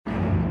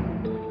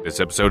This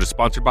episode is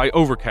sponsored by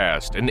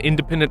Overcast, an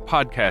independent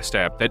podcast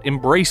app that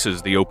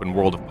embraces the open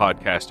world of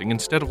podcasting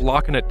instead of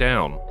locking it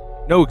down.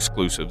 No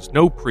exclusives,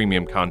 no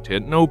premium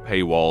content, no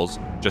paywalls,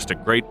 just a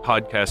great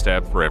podcast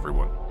app for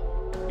everyone.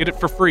 Get it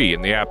for free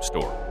in the App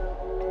Store.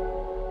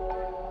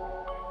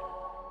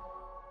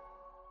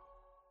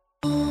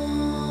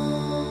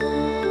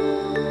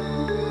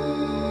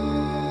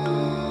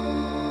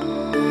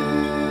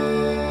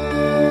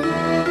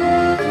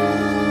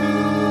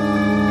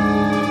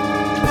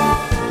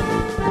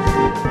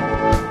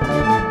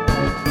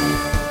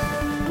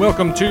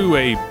 Welcome to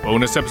a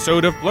bonus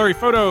episode of Blurry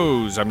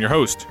Photos. I'm your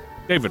host,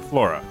 David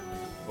Flora.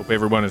 Hope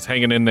everyone is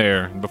hanging in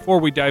there. And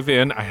before we dive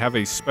in, I have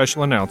a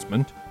special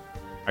announcement.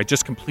 I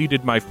just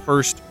completed my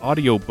first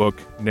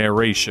audiobook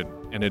narration,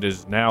 and it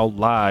is now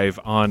live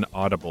on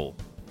Audible.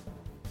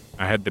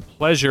 I had the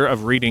pleasure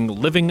of reading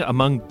Living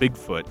Among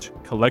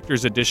Bigfoot,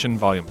 Collector's Edition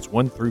Volumes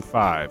 1 through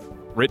 5,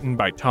 written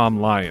by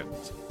Tom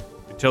Lyons.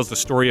 It tells the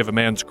story of a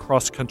man's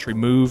cross-country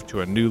move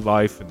to a new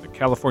life in the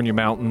California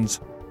mountains,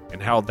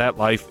 and how that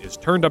life is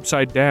turned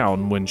upside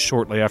down when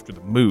shortly after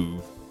the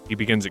move, he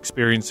begins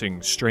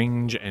experiencing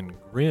strange and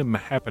grim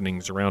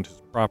happenings around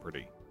his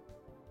property.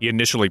 He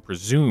initially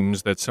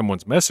presumes that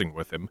someone's messing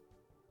with him,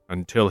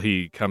 until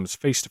he comes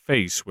face to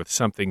face with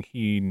something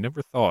he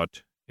never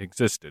thought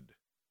existed.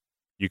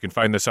 You can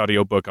find this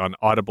audiobook on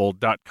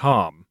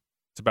audible.com.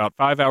 It's about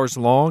 5 hours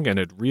long, and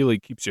it really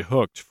keeps you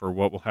hooked for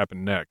what will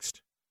happen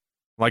next.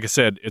 Like I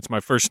said, it's my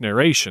first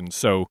narration,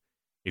 so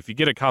if you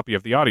get a copy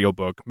of the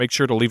audiobook, make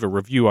sure to leave a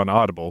review on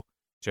Audible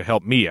to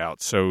help me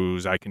out so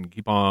I can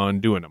keep on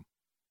doing them.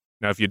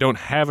 Now, if you don't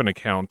have an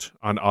account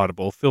on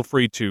Audible, feel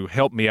free to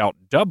help me out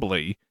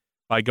doubly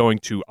by going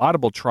to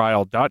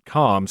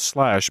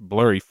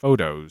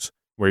audibletrial.com/blurryphotos,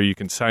 where you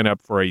can sign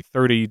up for a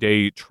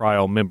 30-day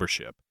trial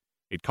membership.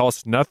 It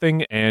costs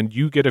nothing, and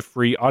you get a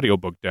free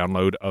audiobook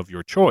download of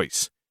your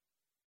choice.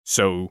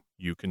 So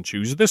you can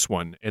choose this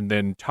one, and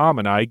then Tom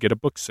and I get a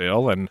book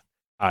sale, and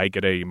I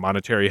get a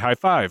monetary high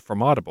five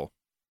from Audible.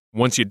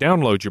 Once you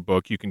download your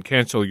book, you can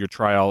cancel your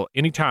trial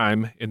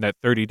anytime in that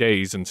 30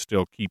 days and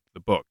still keep the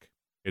book.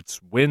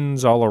 It's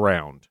wins all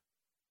around.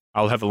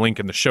 I'll have a link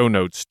in the show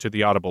notes to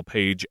the Audible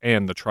page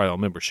and the trial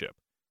membership.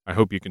 I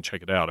hope you can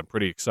check it out. I'm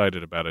pretty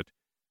excited about it,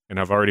 and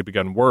I've already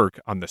begun work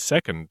on the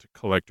second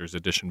collector's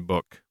edition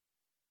book.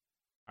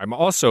 I'm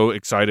also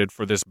excited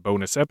for this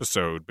bonus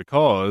episode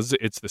because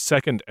it's the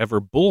second ever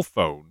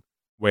BullPhone,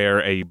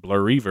 where a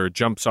Blurreaver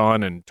jumps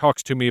on and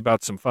talks to me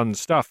about some fun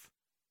stuff.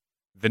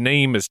 The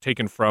name is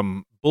taken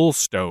from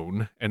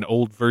Bullstone, an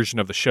old version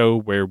of the show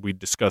where we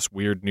discuss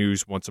weird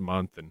news once a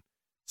month and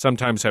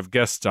sometimes have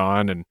guests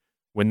on, and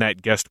when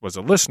that guest was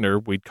a listener,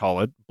 we'd call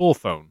it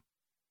BullPhone.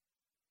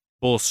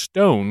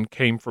 Bullstone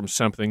came from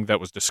something that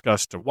was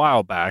discussed a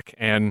while back,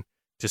 and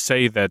to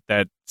say that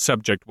that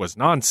subject was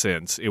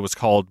nonsense, it was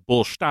called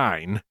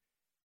Bullstein,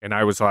 and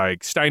I was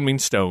like, Stein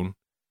means stone,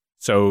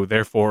 so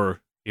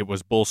therefore it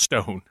was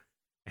Bullstone,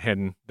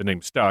 and the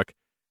name stuck.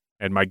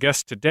 And my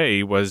guest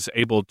today was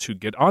able to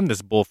get on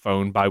this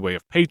BullPhone by way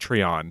of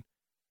Patreon.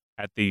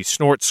 At the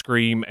snort,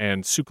 scream,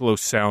 and sucralose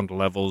sound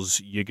levels,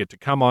 you get to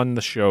come on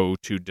the show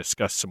to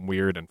discuss some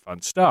weird and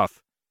fun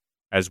stuff,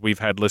 as we've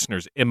had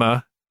listeners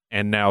Emma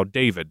and now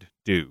David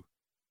do.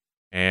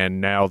 And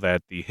now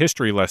that the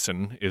history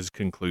lesson is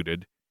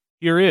concluded,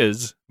 here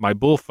is my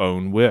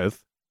BullPhone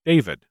with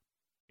David.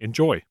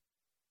 Enjoy.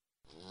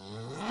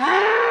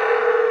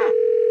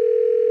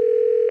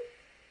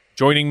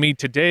 Joining me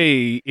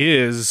today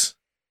is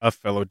a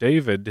fellow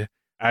David,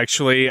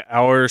 actually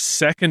our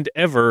second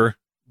ever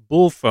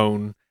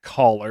BullPhone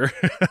caller,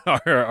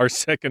 our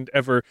second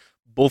ever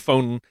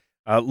BullPhone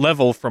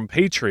level from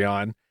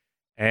Patreon,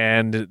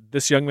 and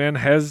this young man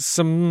has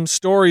some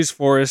stories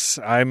for us.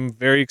 I'm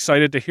very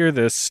excited to hear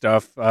this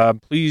stuff.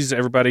 Please,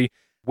 everybody,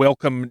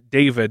 welcome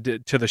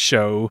David to the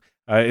show.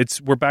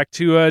 We're back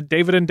to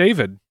David and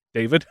David.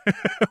 David,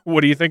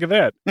 what do you think of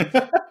that?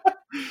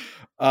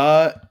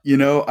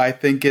 I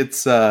think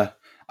it's, I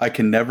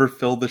can never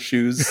fill the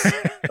shoes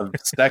of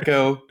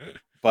Stecco,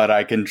 but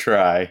I can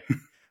try.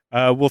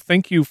 Well,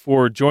 thank you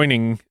for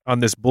joining on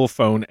this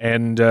BullPhone,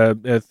 and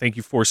thank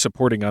you for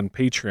supporting on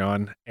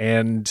Patreon.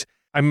 And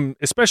I'm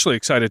especially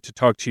excited to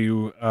talk to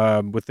you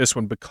with this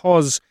one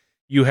because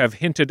you have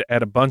hinted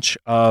at a bunch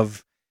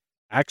of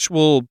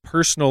actual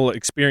personal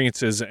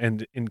experiences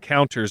and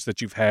encounters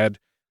that you've had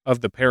of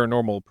the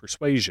paranormal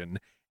persuasion.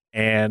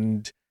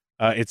 And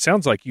it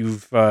sounds like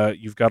you've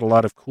got a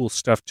lot of cool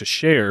stuff to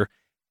share.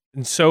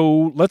 And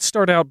so let's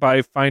start out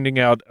by finding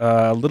out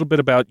a little bit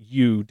about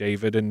you,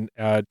 David, and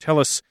tell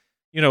us,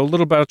 a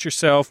little about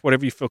yourself,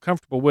 whatever you feel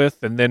comfortable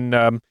with, and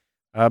then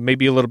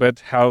maybe a little bit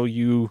how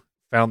you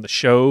found the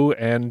show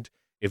and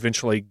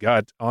eventually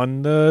got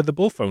on the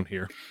BullPhone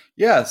here.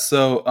 Yeah,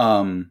 so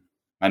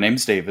my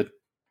name's David.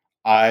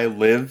 I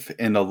live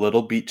in a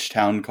little beach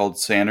town called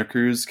Santa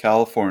Cruz,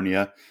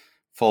 California,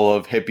 full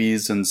of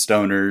hippies and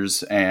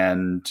stoners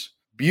and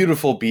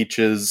beautiful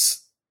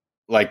beaches.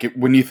 Like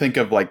when you think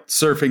of like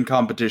surfing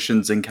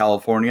competitions in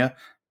California,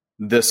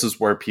 this is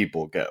where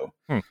people go.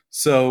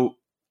 So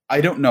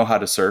I don't know how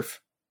to surf.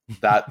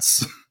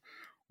 That's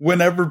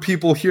whenever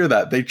people hear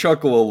that, they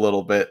chuckle a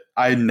little bit.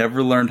 I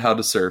never learned how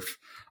to surf.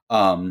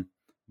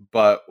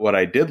 But what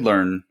I did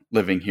learn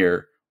living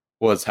here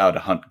was how to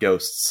hunt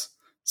ghosts.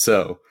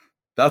 So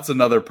that's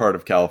another part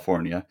of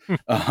California.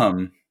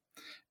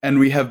 And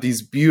we have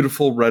these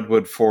beautiful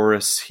redwood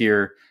forests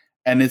here.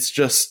 And it's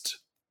just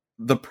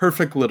the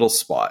perfect little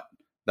spot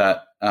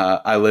that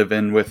I live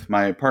in with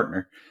my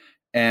partner.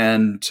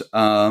 And,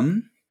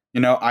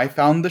 I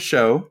found the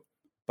show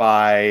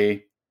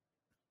by,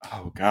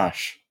 oh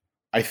gosh,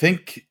 I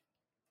think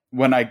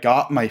when I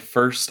got my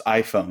first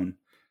iPhone,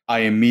 I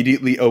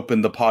immediately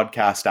opened the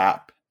podcast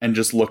app and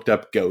just looked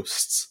up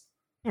ghosts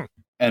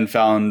and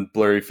found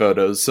blurry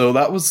photos. So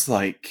that was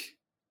like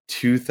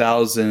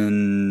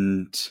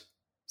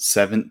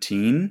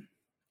 2017,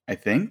 I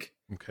think.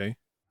 Okay.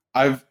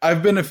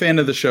 I've been a fan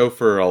of the show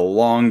for a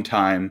long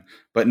time,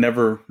 but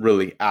never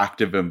really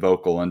active and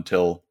vocal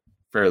until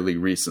fairly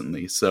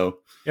recently. So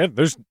yeah,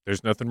 there's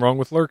nothing wrong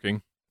with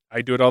lurking.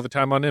 I do it all the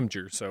time on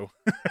Imgur, so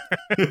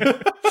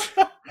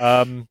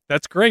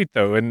that's great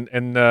though,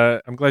 and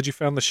I'm glad you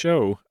found the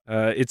show.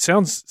 It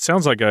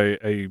sounds like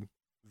a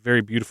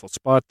very beautiful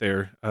spot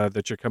there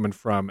that you're coming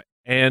from,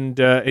 and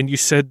you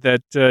said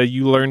that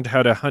you learned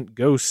how to hunt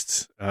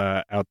ghosts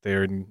out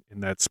there in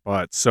that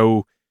spot.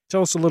 So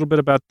tell us a little bit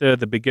about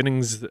the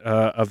beginnings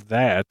of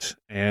that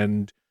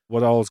and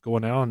what all is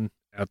going on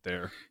out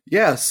there.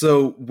 Yeah,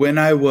 so when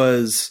I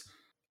was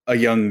a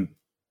young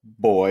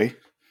boy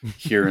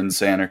here in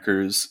Santa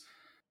Cruz,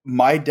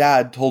 my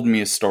dad told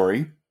me a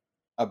story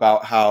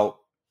about how,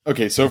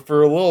 okay, so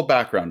for a little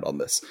background on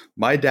this,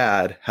 my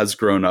dad has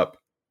grown up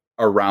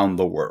around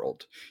the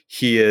world.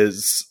 He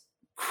is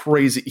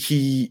crazy.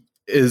 He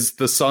is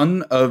the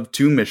son of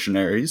two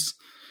missionaries,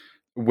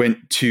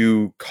 went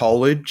to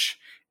college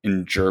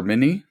in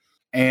Germany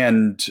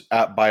and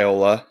at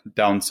Biola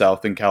down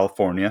south in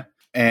California.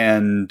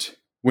 And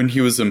when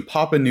he was in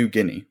Papua New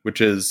Guinea,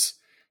 which is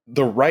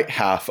the right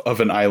half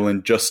of an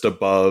island just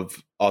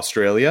above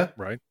Australia,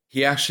 right,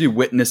 he actually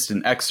witnessed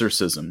an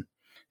exorcism.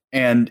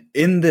 And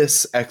in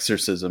this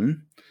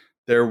exorcism,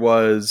 there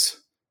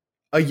was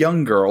a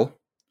young girl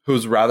who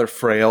was rather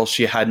frail.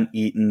 She hadn't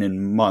eaten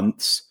in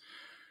months,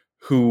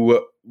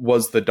 who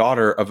was the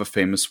daughter of a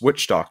famous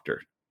witch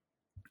doctor.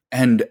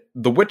 And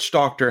the witch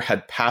doctor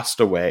had passed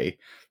away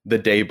the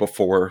day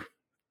before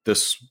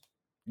this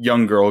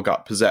young girl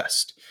got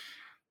possessed.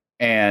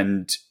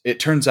 And it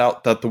turns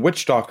out that the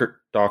witch doctor,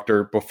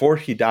 before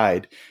he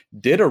died,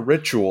 did a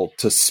ritual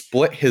to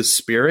split his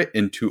spirit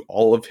into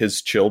all of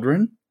his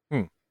children.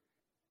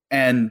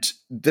 And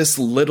this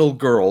little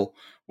girl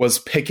was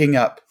picking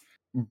up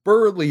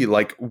burly,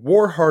 like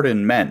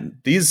war-hardened men.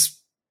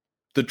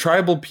 The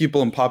tribal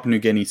people in Papua New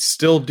Guinea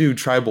still do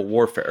tribal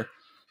warfare.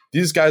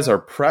 These guys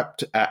are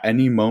prepped at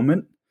any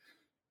moment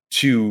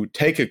to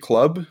take a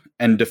club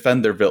and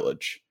defend their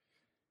village.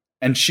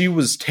 And she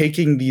was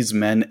taking these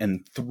men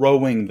and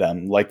throwing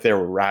them like they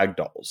were rag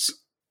dolls.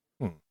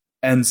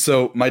 And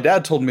so my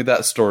dad told me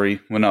that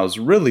story when I was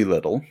really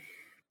little,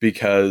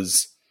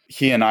 because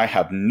he and I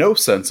have no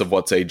sense of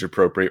what's age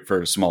appropriate for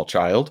a small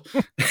child.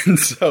 And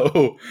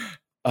so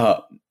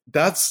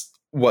that's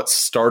what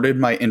started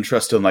my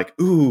interest in like,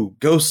 ooh,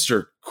 ghosts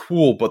are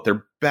cool, but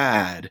they're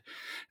bad.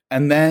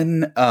 And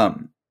then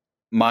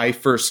my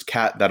first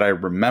cat that I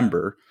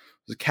remember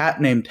was a cat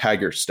named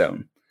Tiger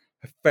Stone,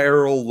 a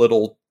feral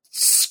little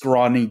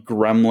scrawny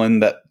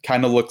gremlin that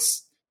kind of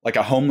looks like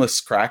a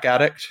homeless crack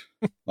addict,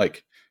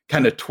 like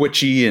kind of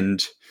twitchy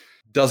and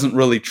doesn't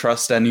really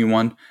trust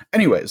anyone.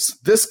 Anyways,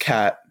 this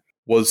cat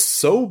was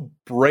so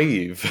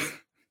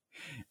brave,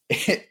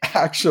 it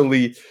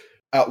actually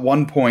at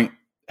one point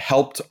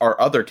helped our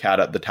other cat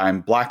at the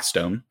time,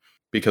 Blackstone,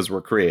 because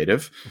we're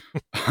creative.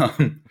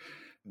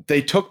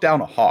 They took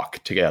down a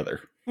hawk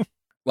together,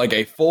 like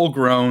a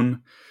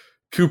full-grown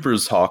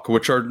Cooper's hawk,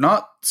 which are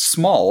not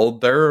small.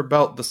 They're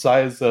about the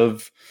size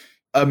of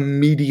a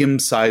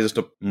medium-sized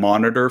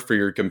monitor for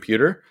your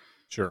computer,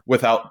 sure,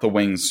 without the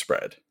wings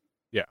spread.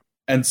 Yeah.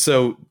 And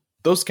so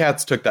those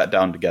cats took that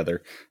down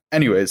together.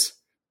 Anyways,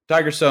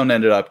 Tiger Stone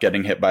ended up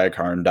getting hit by a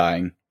car and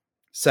dying.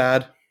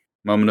 Sad.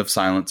 Moment of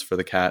silence for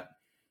the cat.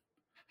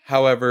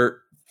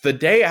 However, the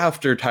day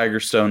after Tiger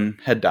Stone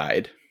had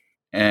died,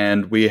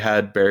 and we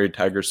had buried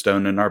Tiger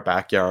Stone in our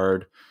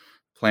backyard,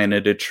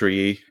 planted a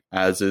tree,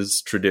 as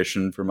is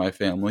tradition for my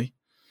family.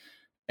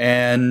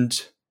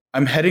 And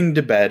I'm heading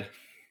to bed,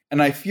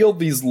 and I feel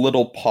these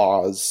little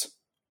paws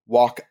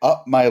walk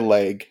up my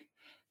leg,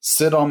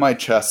 sit on my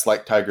chest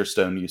like Tiger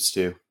Stone used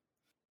to,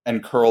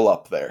 and curl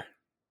up there.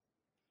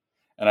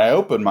 And I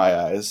open my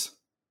eyes,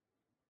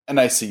 and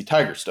I see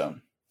Tiger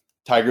Stone.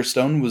 Tiger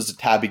Stone was a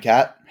tabby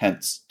cat,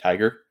 hence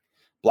tiger.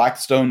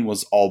 Blackstone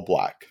was all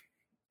black.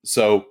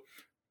 So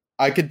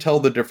I could tell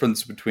the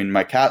difference between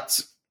my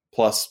cats,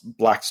 plus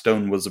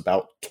Blackstone was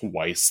about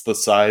twice the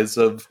size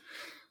of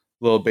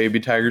little baby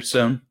Tiger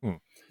Stone.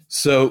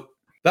 So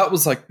that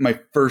was like my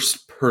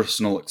first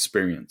personal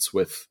experience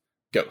with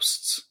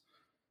ghosts.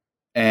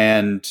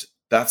 And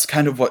that's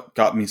kind of what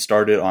got me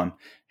started on,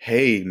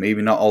 hey,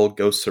 maybe not all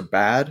ghosts are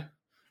bad.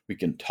 We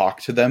can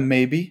talk to them,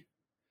 maybe.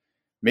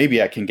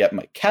 Maybe I can get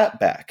my cat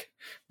back.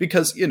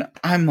 Because,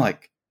 I'm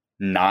like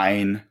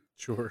 9.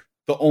 Sure.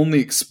 The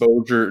only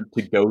exposure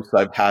to ghosts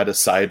I've had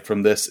aside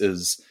from this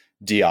is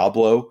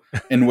Diablo,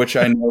 in which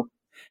I know,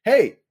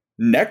 hey,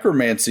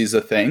 necromancy's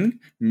a thing.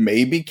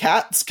 Maybe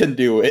cats can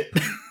do it.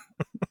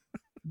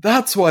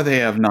 That's why they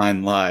have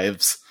 9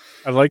 lives.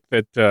 I like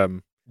that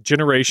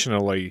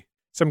generationally,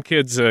 some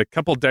kids a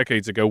couple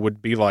decades ago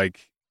would be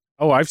like,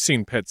 oh, I've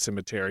seen Pet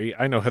Cemetery.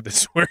 I know how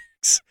this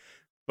works.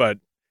 But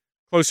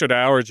closer to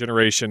our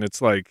generation,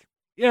 it's like,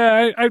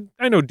 yeah,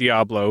 I know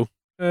Diablo.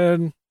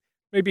 And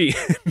maybe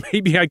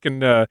maybe I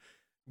can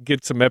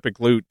get some epic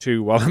loot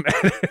too while I'm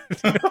at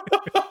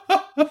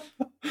it.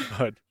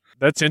 But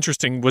that's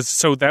interesting. Was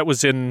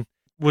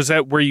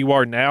that where you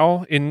are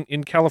now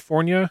in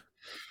California?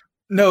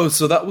 No,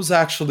 so that was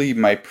actually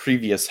my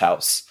previous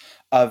house.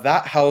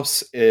 That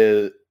house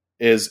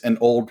is an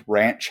old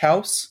ranch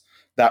house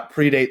that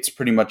predates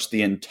pretty much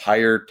the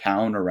entire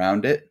town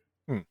around it.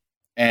 Hmm.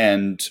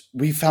 And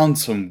we found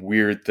some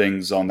weird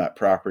things on that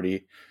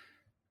property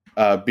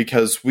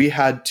because we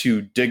had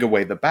to dig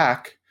away the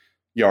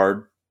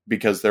backyard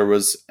because there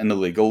was an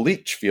illegal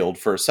leach field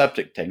for a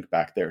septic tank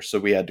back there. So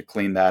we had to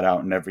clean that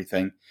out and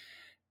everything.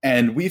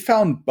 And we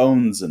found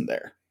bones in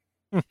there.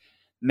 Hmm.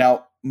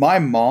 Now, my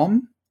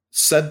mom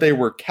said they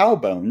were cow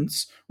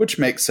bones, which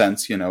makes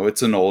sense,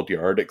 it's an old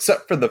yard,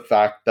 except for the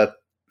fact that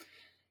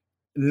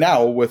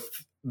now with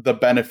the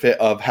benefit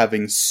of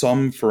having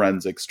some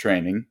forensics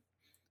training,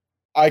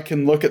 I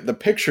can look at the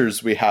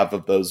pictures we have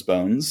of those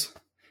bones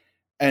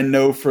and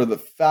know for the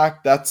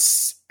fact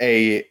that's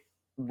a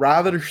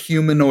rather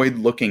humanoid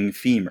looking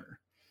femur,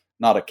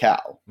 not a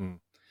cow. Hmm.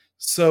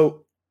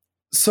 So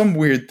some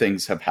weird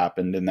things have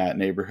happened in that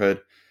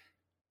neighborhood.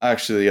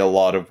 Actually, a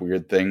lot of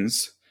weird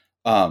things.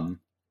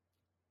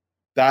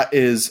 That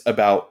is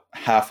about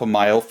half a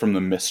mile from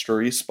the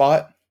mystery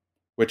spot,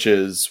 which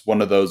is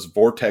one of those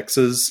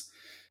vortexes,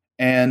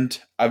 and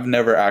I've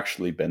never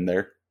actually been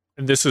there.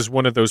 And this is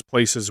one of those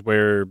places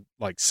where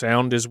like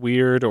sound is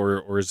weird,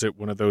 or is it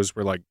one of those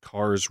where like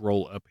cars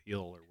roll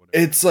uphill or whatever?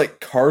 It's like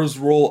cars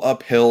roll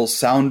uphill,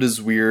 sound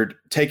is weird.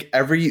 Take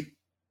every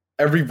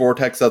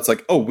vortex that's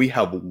like, oh, we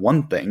have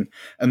one thing,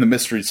 and the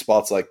mystery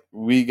spot's like,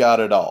 we got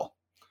it all.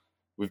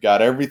 We've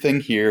got everything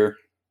here.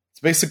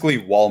 It's basically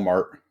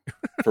Walmart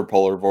for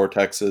polar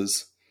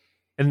vortexes.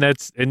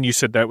 And you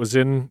said that was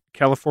in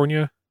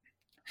California?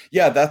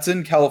 Yeah, that's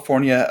in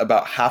California,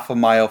 about half a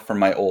mile from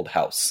my old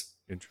house.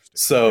 Interesting.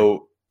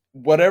 So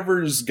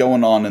whatever's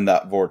going on in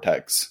that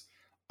vortex,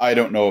 I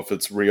don't know if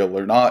it's real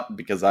or not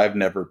because I've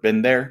never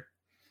been there.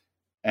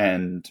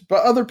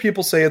 But other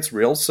people say it's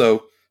real,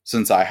 so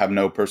since I have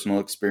no personal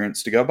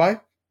experience to go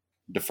by,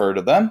 defer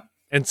to them.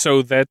 And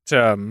so that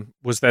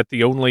was that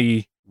the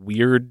only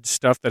weird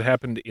stuff that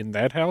happened in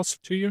that house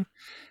to you?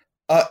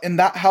 In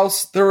that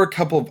house, there were a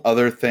couple of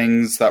other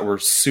things that were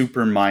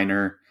super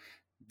minor.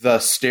 The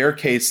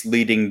staircase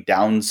leading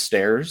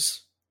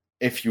downstairs,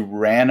 if you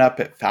ran up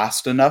it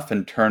fast enough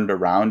and turned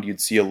around, you'd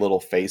see a little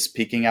face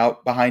peeking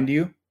out behind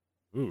you.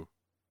 Ooh.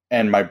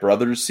 And my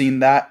brother's seen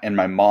that, and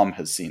my mom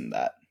has seen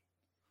that.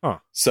 Huh.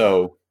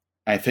 So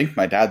I think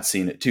my dad's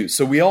seen it too.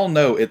 So we all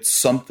know it's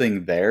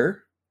something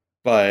there.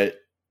 But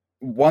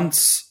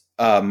once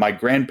my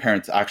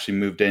grandparents actually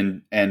moved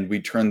in and we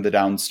turned the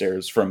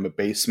downstairs from a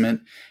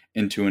basement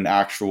into an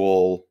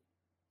actual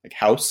like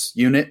house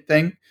unit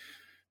thing,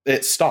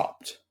 it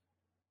stopped.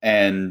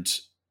 And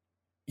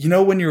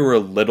when you were a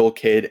little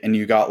kid and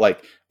you got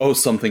like, oh,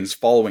 something's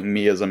following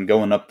me as I'm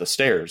going up the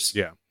stairs.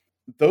 Yeah.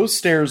 Those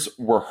stairs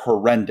were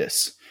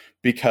horrendous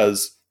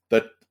because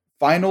the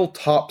final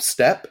top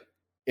step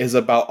is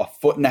about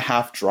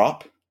 1.5 feet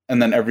drop,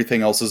 and then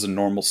everything else is a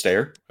normal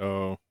stair.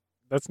 Oh,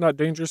 that's not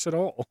dangerous at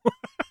all.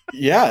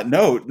 Yeah,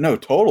 no,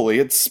 totally.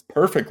 It's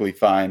perfectly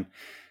fine.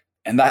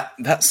 And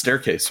that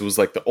staircase was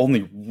like the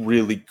only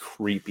really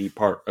creepy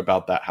part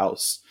about that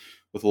house,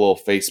 with a little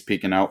face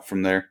peeking out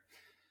from there.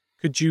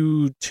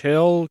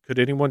 Could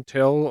anyone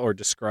tell or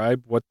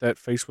describe what that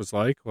face was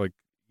like? Like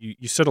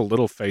you said a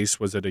little face,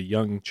 was it a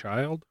young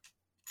child?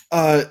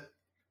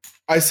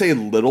 I say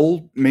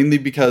little mainly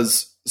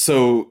because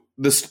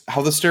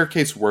how the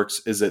staircase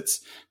works is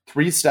it's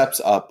 3 steps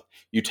up,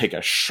 you take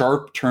a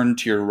sharp turn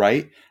to your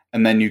right,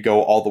 and then you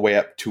go all the way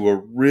up to a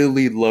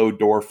really low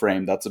door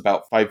frame that's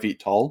about 5 feet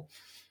tall.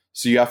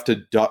 So you have to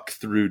duck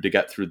through to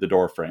get through the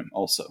door frame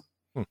also.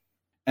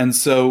 And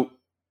so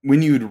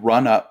when you'd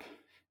run up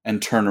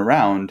and turn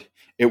around,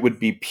 it would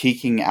be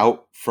peeking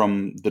out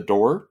from the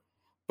door,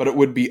 but it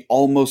would be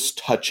almost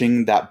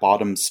touching that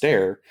bottom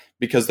stair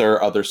because there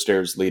are other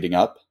stairs leading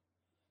up.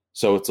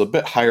 So it's a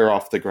bit higher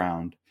off the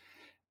ground.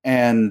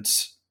 And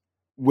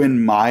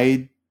when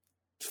my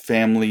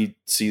family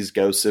sees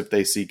ghosts, if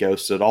they see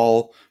ghosts at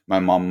all, my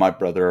mom and my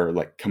brother are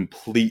like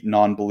complete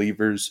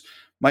non-believers.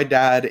 My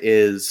dad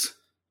is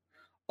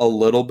a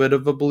little bit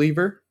of a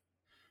believer,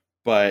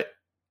 but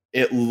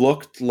it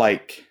looked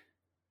like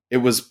it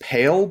was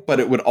pale, but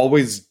it would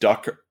always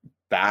duck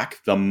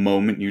back the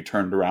moment you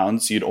turned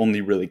around, so you'd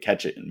only really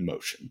catch it in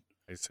motion.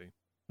 I see.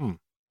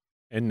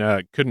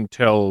 And couldn't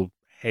tell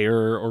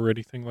hair or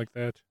anything like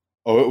that?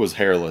 Oh, it was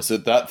hairless.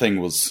 That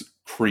thing was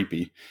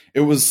creepy.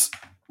 It was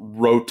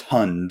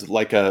rotund,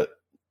 like a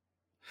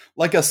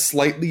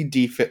slightly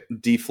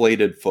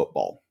deflated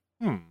football.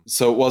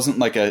 So it wasn't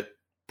like a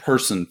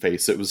person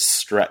face. It was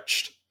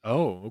stretched.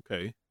 Oh,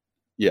 okay.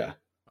 Yeah.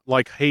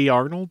 Like Hey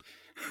Arnold?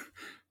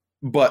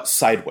 But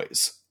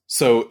sideways.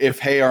 So if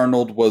Hey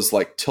Arnold was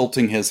like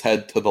tilting his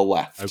head to the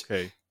left,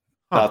 okay,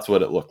 that's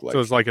what it looked like. So it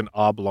was like an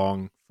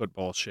oblong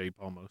football shape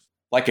almost.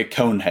 Like a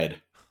cone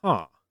head.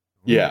 Huh.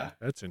 Yeah.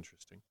 That's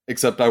interesting.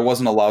 Except I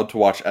wasn't allowed to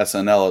watch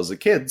SNL as a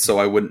kid, so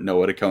I wouldn't know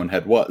what a cone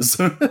head was.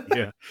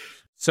 Yeah.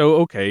 So,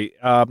 okay.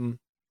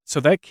 So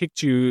that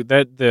kicked you,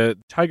 that the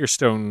Tiger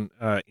Stone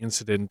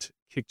incident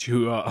kicked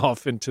you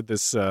off into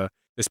this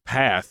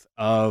path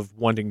of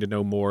wanting to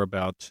know more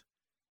about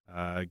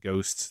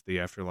ghosts, the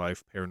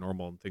afterlife,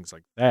 paranormal, and things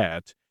like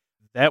that.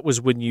 That was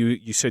when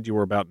you said you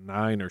were about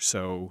 9 or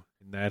so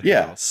in that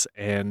house.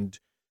 And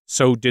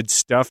so did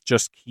stuff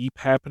just keep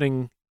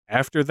happening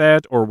after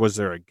that, or was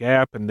there a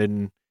gap and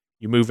then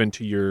you move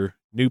into your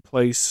new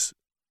place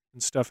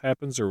and stuff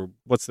happens, or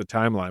what's the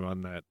timeline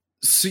on that?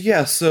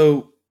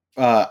 So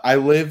I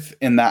live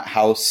in that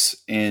house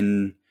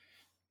in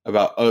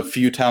about a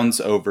few towns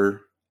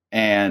over,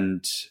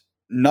 and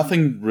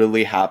nothing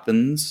really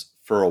happens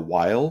for a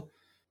while.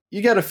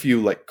 You get a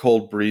few like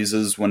cold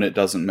breezes when it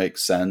doesn't make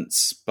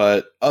sense,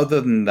 but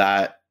other than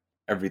that,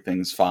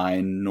 everything's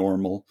fine,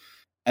 normal.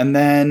 And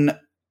then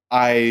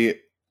I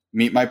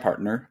meet my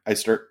partner.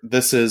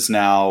 This is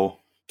now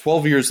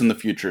 12 years in the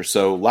future.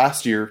 So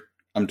last year,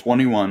 I'm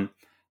 21.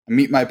 I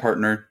meet my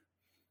partner,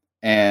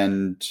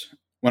 and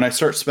when I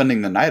start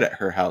spending the night at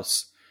her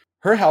house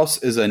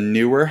is a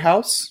newer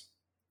house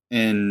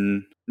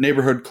in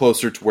neighborhood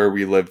closer to where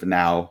we live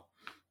now.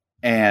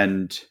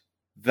 And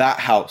that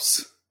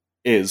house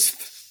is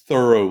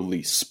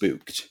thoroughly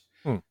spooked.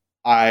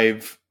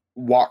 I've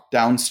walked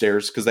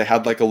downstairs because they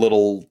had like a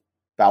little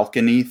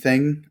balcony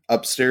thing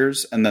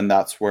upstairs, and then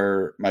that's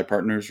where my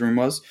partner's room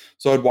was.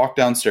 So I'd walk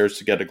downstairs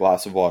to get a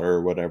glass of water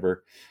or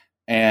whatever.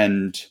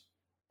 And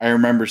I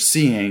remember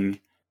seeing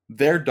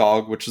their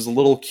dog, which is a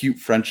little cute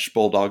French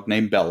bulldog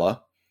named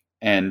Bella,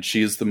 and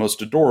she is the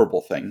most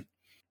adorable thing.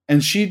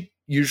 And she'd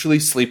usually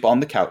sleep on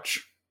the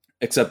couch,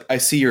 except I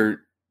see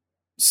her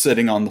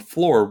sitting on the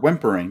floor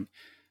whimpering,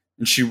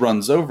 and she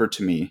runs over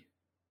to me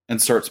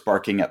and starts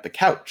barking at the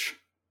couch.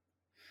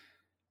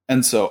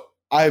 And so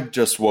I've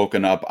just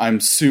woken up. I'm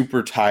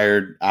super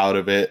tired out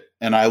of it,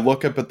 and I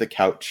look up at the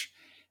couch,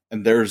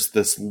 and there's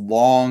this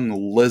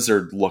long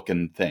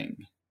lizard-looking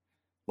thing,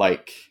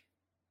 like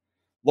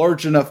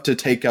large enough to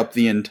take up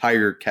the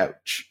entire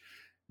couch,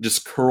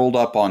 just curled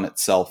up on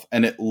itself,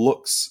 and it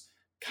looks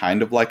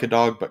kind of like a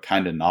dog, but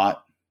kind of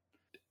not.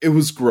 It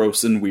was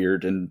gross and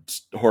weird and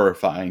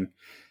horrifying.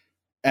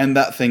 And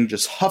that thing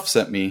just huffs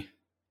at me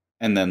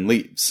and then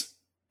leaves.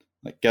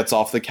 Like, gets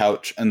off the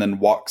couch and then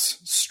walks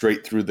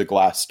straight through the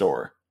glass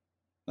door.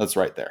 That's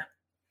right there.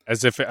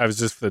 As if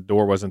the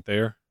door wasn't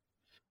there?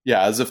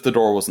 Yeah, as if the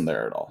door wasn't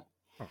there at all.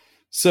 Huh.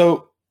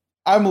 So,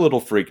 I'm a little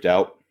freaked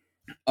out.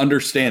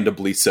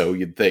 Understandably so,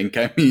 you'd think.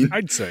 I mean,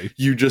 I'd say.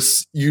 You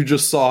just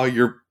saw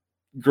your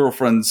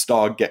girlfriend's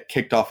dog get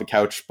kicked off a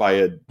couch by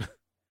a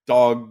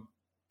dog,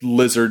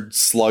 lizard,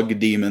 slug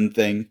demon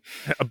thing.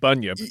 A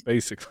bunyip,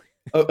 basically.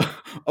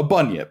 A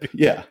bunyip,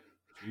 yeah.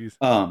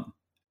 Jeez.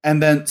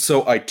 And then,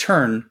 so I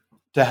turn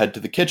to head to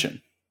the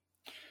kitchen.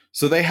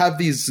 So they have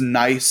these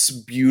nice,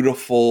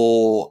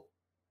 beautiful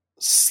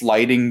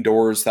sliding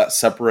doors that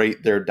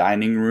separate their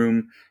dining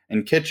room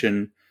and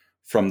kitchen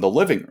from the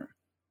living room.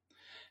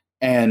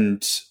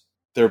 And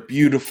they're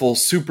beautiful,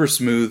 super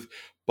smooth,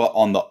 but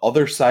on the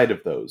other side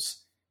of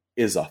those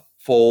is a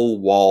full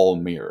wall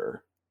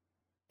mirror.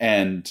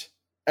 And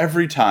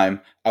every time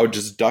I would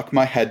just duck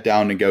my head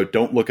down and go,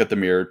 don't look at the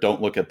mirror,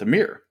 don't look at the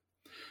mirror.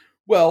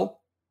 Well,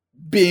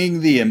 being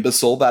the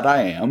imbecile that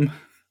I am,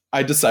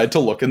 I decide to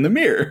look in the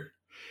mirror.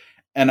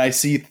 And I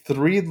see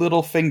 3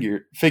 little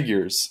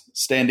figures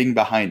standing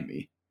behind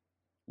me.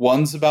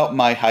 One's about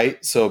my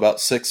height, so about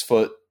 6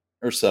 foot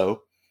or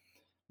so.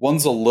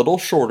 One's a little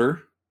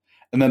shorter,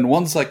 and then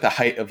one's like the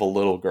height of a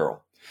little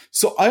girl.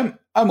 So I'm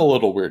a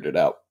little weirded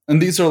out.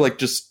 And these are like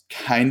just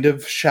kind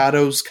of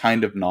shadows,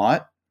 kind of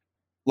not.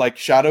 Like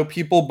shadow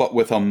people, but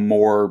with a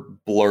more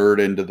blurred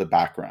into the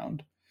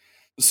background.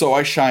 So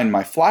I shine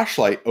my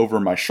flashlight over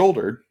my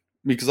shoulder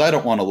because I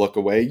don't want to look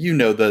away. You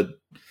know the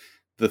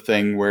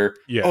thing where,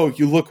 oh,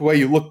 you look away,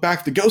 you look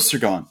back, the ghosts are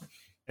gone.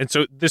 And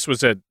so this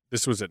was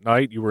at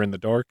night. You were in the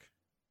dark.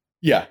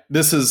 Yeah,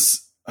 this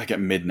is like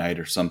at midnight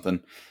or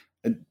something,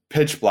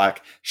 pitch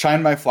black.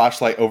 Shine my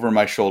flashlight over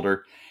my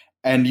shoulder,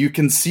 and you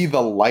can see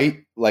the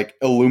light like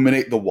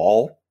illuminate the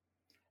wall,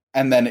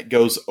 and then it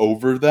goes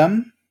over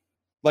them.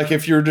 Like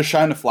if you were to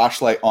shine a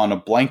flashlight on a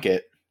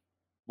blanket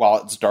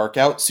while it's dark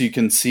out, so you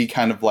can see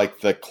kind of like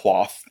the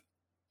cloth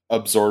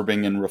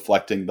absorbing and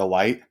reflecting the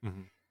light.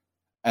 Mm-hmm.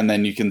 And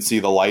then you can see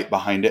the light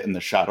behind it and the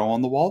shadow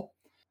on the wall.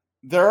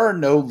 there are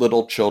no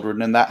little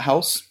children in that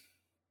house.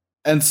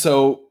 And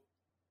so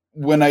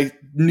when I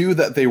knew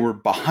that they were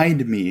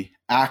behind me,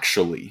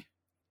 actually,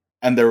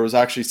 and there was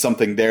actually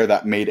something there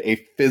that made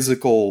a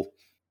physical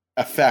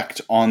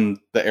effect on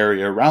the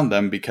area around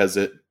them because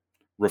it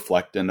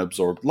reflected and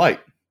absorbed light.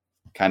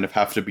 Kind of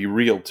have to be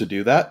real to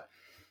do that.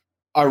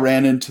 I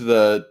ran into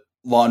the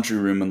laundry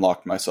room and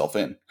locked myself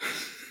in.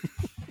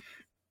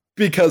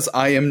 Because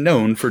I am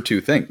known for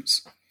two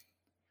things.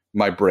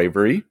 My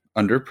bravery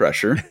under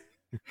pressure.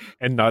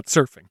 And not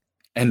surfing.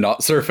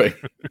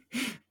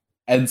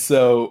 And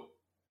so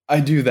I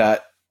do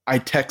that. I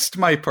text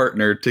my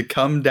partner to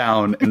come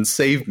down and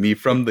save me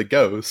from the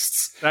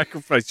ghosts.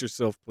 Sacrifice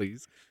yourself,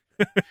 please.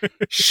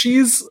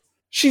 She's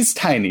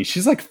tiny.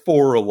 She's like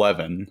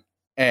 4'11"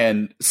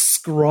 and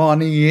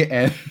scrawny.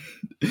 And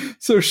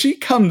so she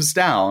comes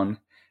down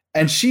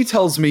and she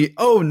tells me,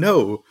 oh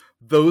no,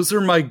 those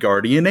are my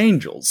guardian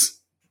angels.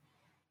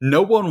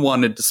 No one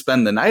wanted to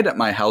spend the night at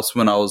my house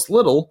when I was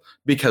little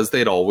because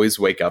they'd always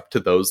wake up to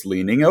those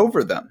leaning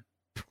over them.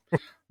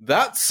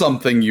 That's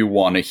something you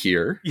want to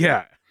hear.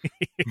 Yeah.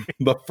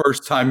 The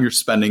first time you're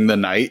spending the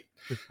night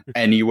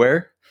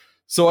anywhere.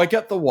 So I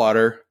get the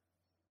water.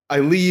 I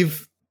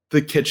leave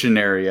the kitchen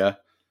area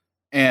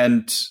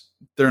and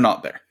they're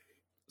not there.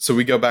 So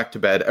we go back to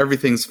bed.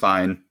 Everything's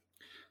fine.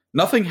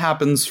 Nothing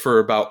happens for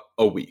about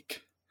a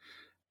week.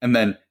 And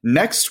then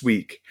next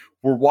week,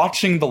 we're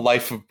watching The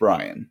Life of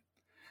Brian.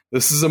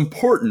 This is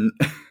important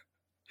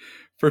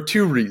for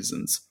two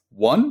reasons.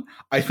 One,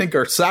 I think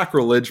our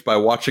sacrilege by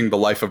watching The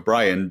Life of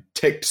Brian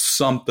ticked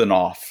something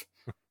off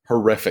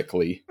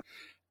horrifically.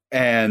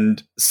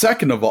 And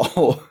second of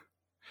all...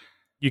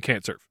 You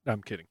can't surf. No,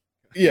 I'm kidding.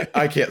 Yeah,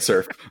 I can't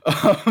surf.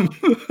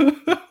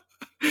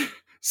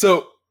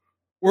 So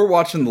we're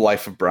watching The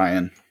Life of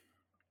Brian.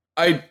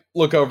 I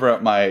look over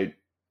at my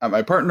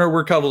partner.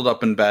 We're cuddled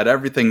up in bed.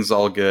 Everything's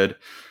all good.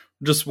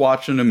 Just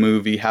watching a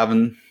movie,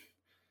 having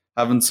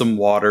some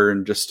water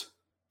and just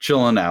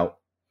chilling out.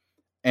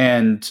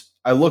 And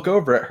I look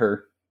over at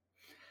her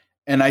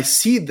and I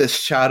see this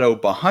shadow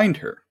behind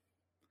her.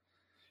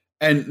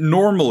 And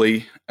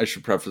normally, I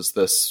should preface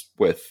this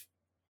with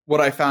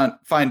what I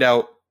find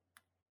out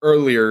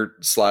earlier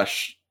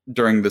 /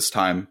 during this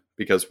time,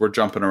 because we're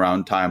jumping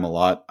around time a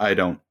lot. I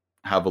don't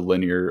have a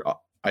linear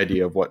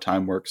idea of what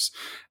time works.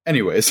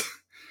 Anyways,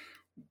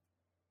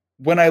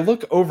 when I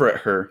look over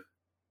at her,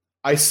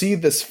 I see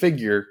this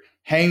figure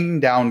hanging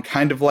down,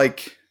 kind of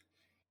like,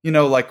 you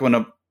know, like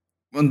when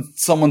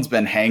someone's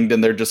been hanged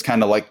and they're just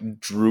kind of like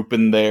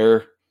drooping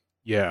there.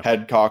 Yeah.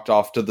 Head cocked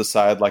off to the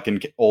side, like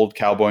in old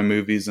cowboy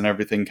movies, and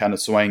everything kind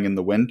of swaying in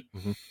the wind.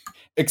 Mm-hmm.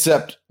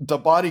 Except the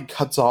body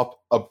cuts off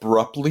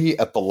abruptly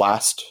at the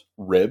last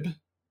rib.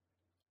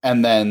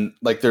 And then,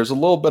 like, there's a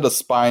little bit of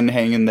spine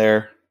hanging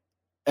there.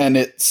 And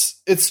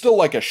it's still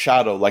like a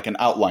shadow, like an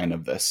outline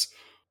of this.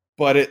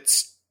 But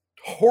it's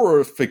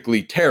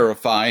horrifically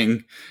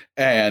terrifying.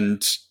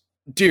 And,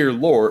 dear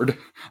Lord,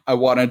 I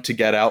wanted to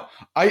get out.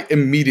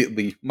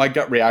 My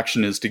gut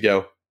reaction is to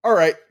go, all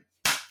right,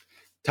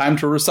 time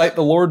to recite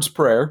the Lord's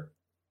Prayer.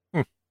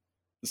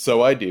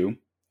 So I do.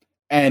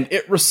 And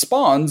it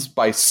responds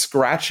by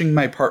scratching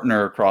my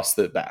partner across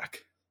the back.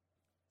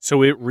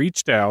 So it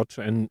reached out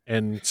and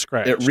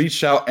scratched. It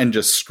reached out and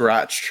just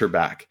scratched her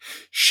back.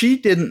 She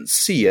didn't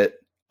see it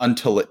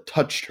until it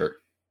touched her.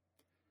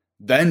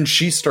 Then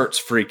she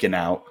starts freaking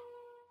out.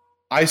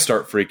 I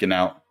start freaking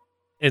out.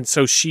 And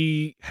so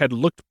she had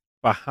looked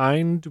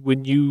behind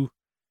when you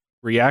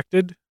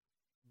reacted,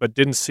 but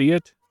didn't see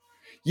it?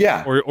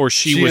 Yeah. Or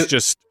she was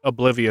just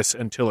oblivious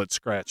until it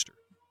scratched her.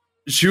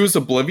 She was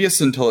oblivious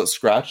until it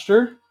scratched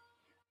her.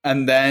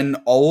 And then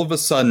all of a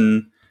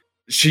sudden,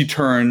 she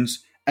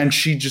turns and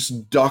she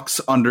just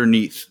ducks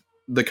underneath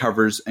the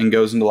covers and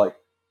goes into like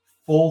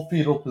full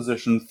fetal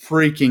position,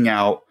 freaking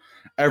out.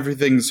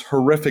 Everything's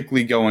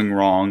horrifically going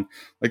wrong.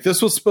 Like,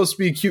 this was supposed to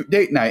be a cute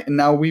date night, and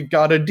now we've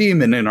got a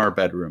demon in our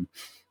bedroom.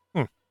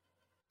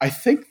 I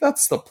think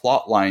that's the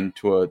plot line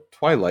to a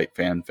Twilight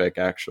fanfic,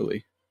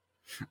 actually.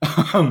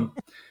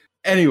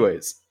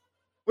 Anyways,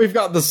 we've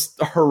got this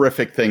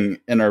horrific thing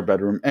in our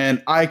bedroom,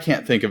 and I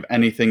can't think of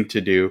anything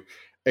to do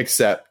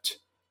except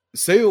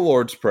say the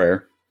Lord's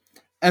Prayer.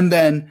 And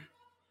then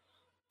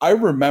I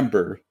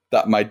remember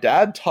that my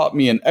dad taught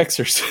me an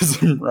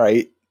exorcism,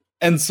 right?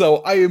 And so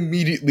I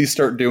immediately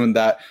start doing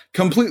that,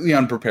 completely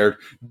unprepared.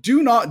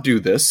 Do not do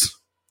this.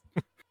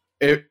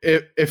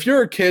 If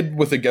you're a kid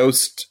with a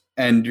ghost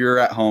and you're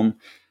at home,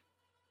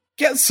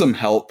 get some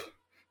help.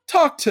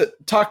 Talk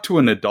to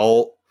an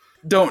adult.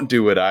 Don't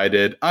do what I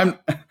did. I'm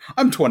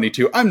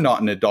 22. I'm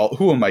not an adult.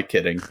 Who am I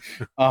kidding?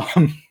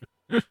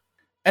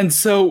 And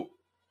so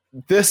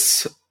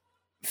this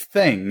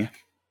thing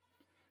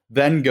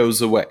then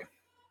goes away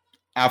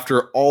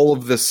after all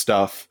of this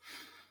stuff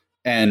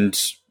and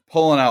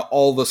pulling out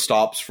all the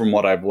stops from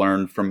what I've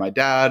learned from my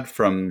dad,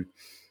 from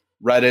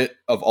Reddit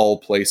of all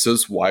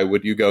places. Why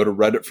would you go to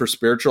Reddit for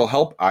spiritual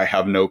help? I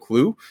have no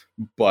clue,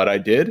 but I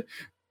did.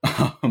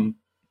 And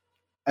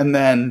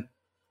then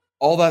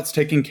all that's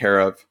taken care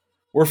of.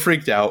 We're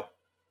freaked out.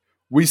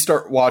 we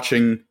start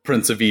watching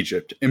Prince of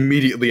Egypt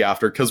immediately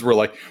after because we're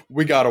like,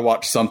 we got to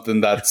watch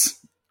something that's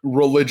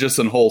religious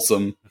and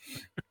wholesome.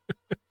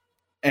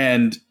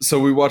 And so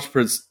we watch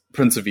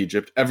Prince of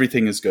Egypt.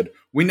 Everything is good.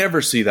 We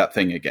never see that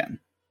thing again.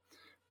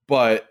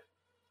 But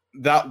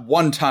that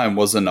one time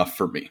was enough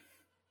for me,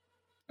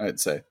 I'd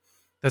say.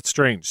 That's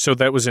strange. So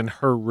that was in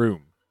her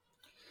room.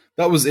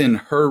 That was in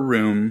her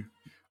room,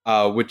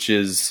 which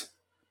is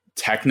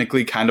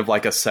technically kind of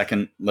like a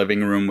second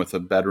living room with a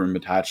bedroom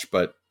attached,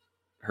 but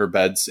her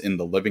bed's in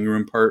the living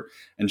room part,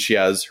 and she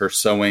has her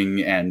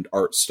sewing and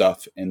art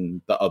stuff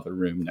in the other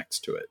room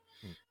next to it.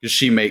 Because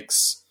she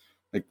makes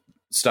like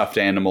stuffed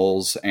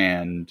animals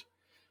and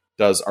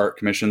does art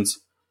commissions.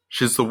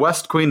 She's the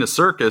West Queen of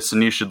Circus,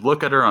 and you should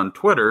look at her on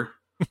Twitter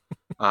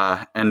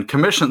and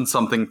commission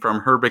something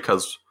from her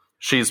because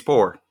she's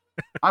poor.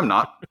 I'm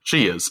not.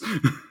 She is.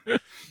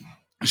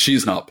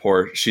 She's not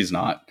poor. She's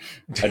not.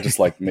 I just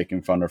like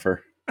making fun of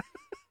her.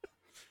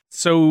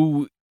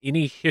 So,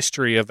 any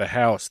history of the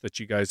house that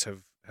you guys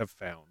have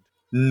found?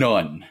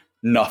 None.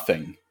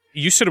 Nothing.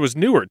 You said it was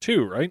newer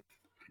too, right?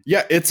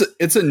 Yeah,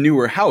 it's a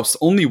newer house.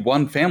 Only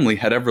one family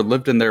had ever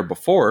lived in there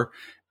before.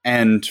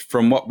 And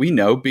from what we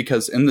know,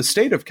 because in the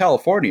state of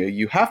California,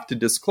 you have to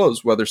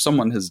disclose whether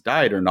someone has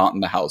died or not in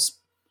the house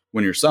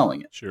when you're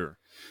selling it. Sure.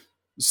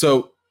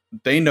 So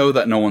they know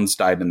that no one's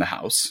died in the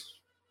house.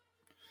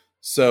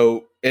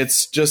 So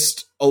it's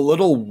just a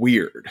little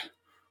weird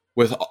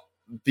with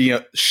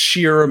the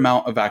sheer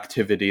amount of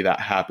activity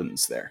that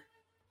happens there.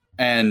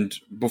 And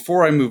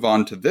before I move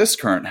on to this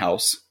current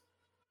house,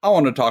 I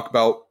want to talk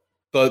about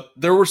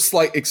there were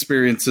slight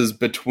experiences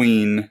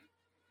between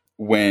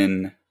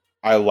when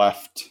I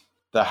left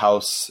the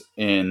house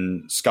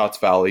in Scotts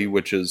Valley,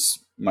 which is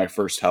my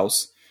first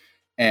house,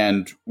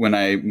 and when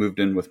I moved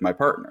in with my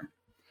partner.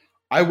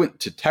 I went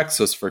to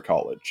Texas for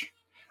college.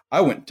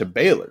 I went to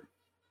Baylor.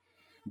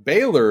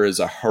 Baylor is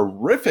a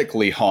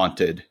horrifically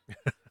haunted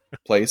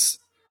place.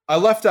 I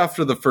left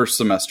after the first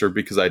semester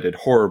because I did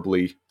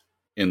horribly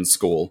in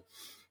school,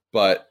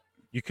 but...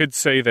 You could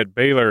say that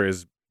Baylor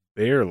is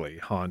barely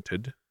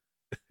haunted.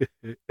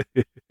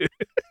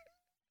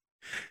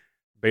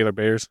 Baylor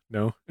Bears?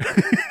 No.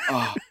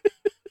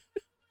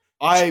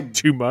 I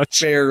too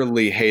much.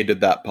 Barely hated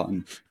that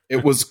pun.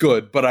 It was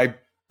good, but I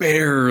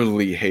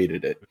barely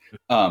hated it.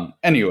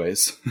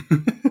 Anyways,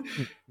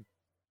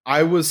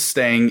 I was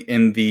staying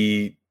in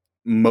the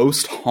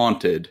most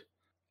haunted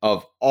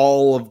of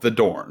all of the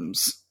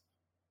dorms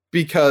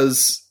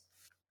because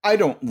I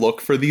don't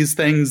look for these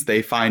things.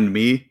 They find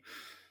me.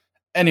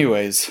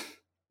 Anyways,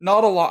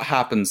 not a lot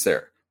happens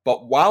there.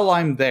 But while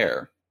I'm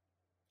there,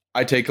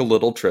 I take a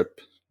little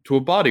trip to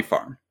a body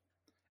farm.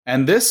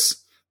 And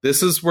this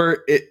is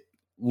where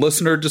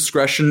listener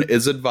discretion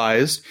is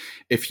advised.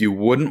 If you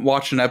wouldn't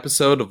watch an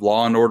episode of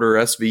Law and Order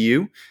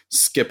SVU,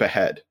 skip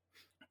ahead.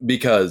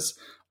 Because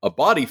a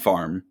body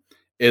farm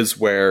is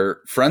where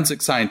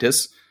forensic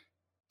scientists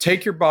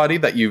take your body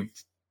that you've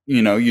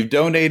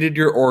donated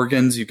your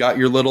organs, you got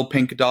your little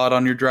pink dot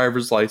on your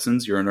driver's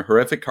license, you're in a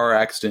horrific car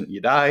accident,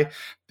 you die,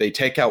 they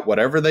take out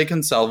whatever they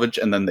can salvage,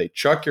 and then they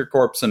chuck your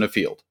corpse in a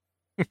field.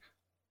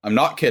 I'm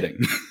not kidding.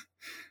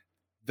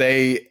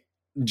 They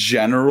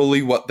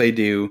generally, what they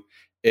do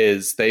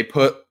is they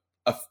put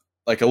a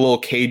little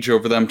cage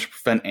over them to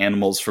prevent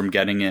animals from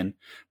getting in,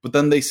 but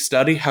then they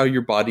study how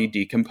your body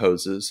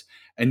decomposes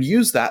and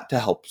use that to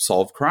help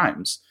solve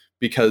crimes,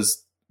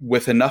 because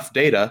with enough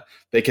data,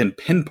 they can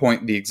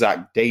pinpoint the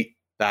exact date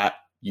that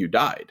you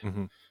died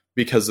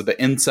because of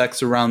the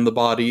insects around the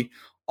body,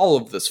 all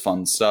of this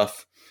fun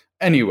stuff.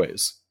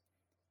 Anyways,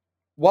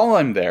 while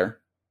I'm there,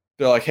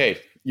 they're like, hey,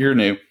 you're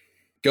new.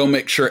 Go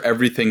make sure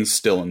everything's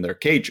still in their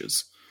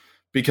cages,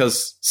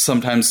 because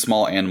sometimes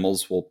small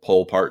animals will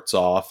pull parts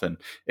off, and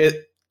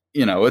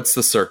it's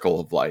the circle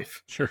of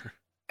life. Sure.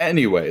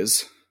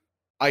 Anyways,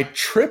 I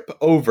trip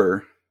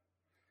over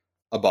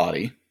a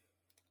body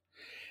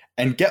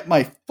and get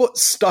my foot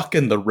stuck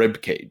in the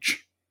rib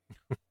cage.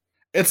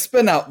 It's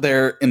been out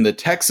there in the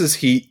Texas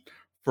heat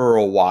for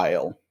a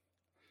while.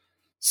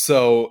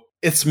 So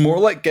it's more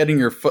like getting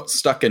your foot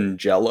stuck in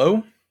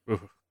Jell-O.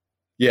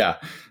 Yeah.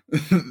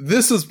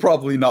 This is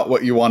probably not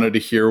what you wanted to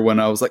hear when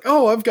I was like,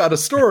 oh, I've got a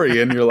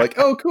story. And you're like,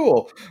 oh,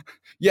 cool.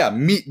 Yeah,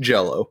 meet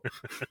Jell-O.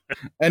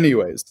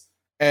 Anyways,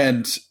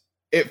 and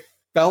it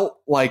felt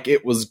like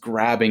it was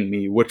grabbing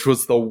me, which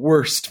was the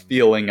worst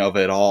feeling of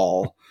it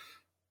all,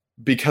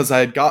 because I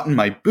had gotten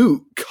my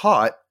boot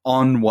caught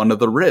on one of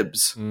the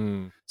ribs.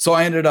 So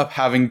I ended up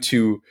having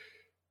to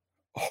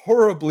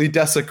horribly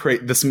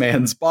desecrate this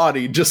man's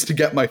body just to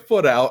get my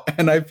foot out,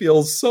 and I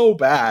feel so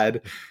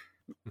bad.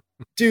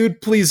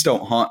 Dude, please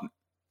don't haunt.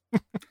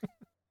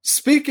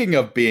 Speaking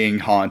of being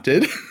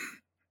haunted,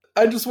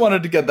 I just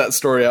wanted to get that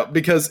story out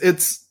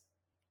because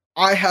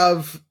I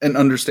have an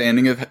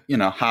understanding of,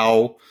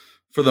 how,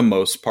 for the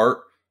most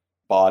part,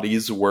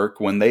 bodies work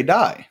when they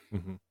die.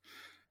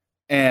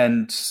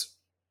 And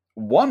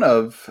one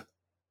of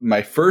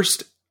my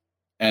first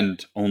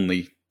and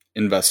only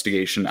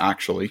investigation,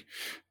 actually,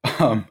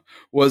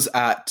 was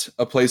at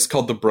a place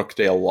called the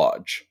Brookdale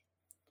Lodge,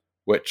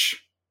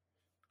 which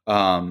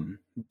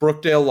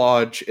Brookdale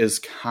Lodge is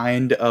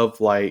kind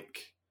of like,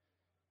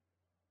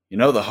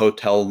 the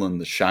hotel in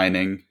The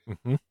Shining.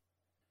 Mm-hmm.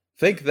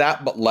 Think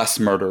that, but less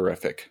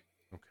murderific.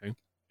 Okay.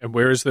 And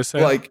where is this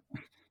at? Like,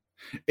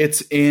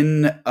 it's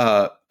in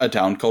a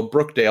town called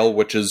Brookdale,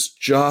 which is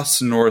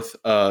just north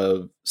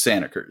of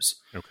Santa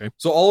Cruz. Okay.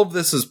 So all of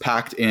this is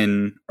packed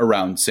in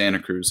around Santa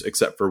Cruz,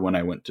 except for when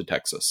I went to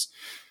Texas.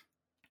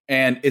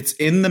 And it's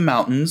in the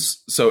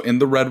mountains, so in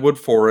the redwood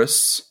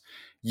forests.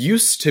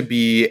 Used to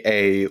be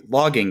a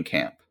logging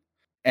camp.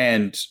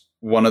 And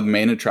one of the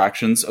main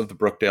attractions of the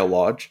Brookdale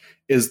Lodge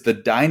is the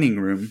dining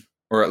room,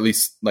 or at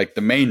least like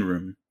the main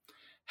room,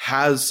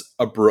 has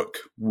a brook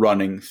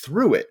running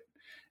through it.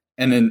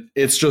 And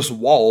it's just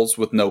walls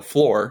with no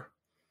floor.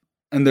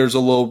 And there's a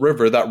little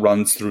river that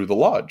runs through the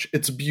lodge.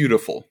 It's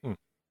beautiful.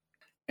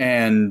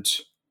 And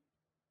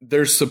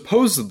there's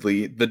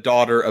supposedly the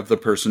daughter of the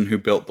person who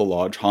built the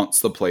lodge haunts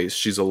the place.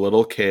 She's a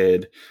little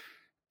kid.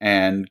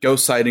 And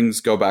ghost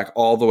sightings go back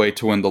all the way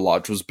to when the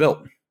lodge was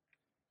built.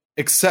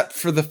 Except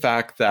for the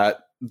fact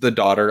that the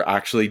daughter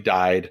actually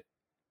died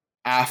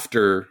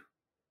after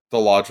the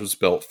lodge was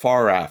built,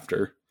 far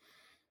after.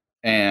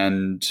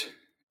 And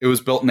it was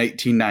built in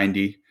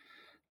 1890.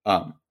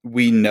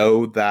 We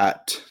know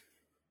that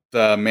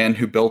the man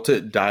who built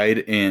it died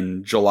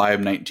in July of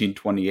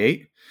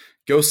 1928.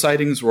 Ghost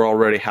sightings were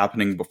already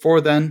happening before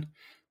then,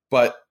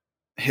 but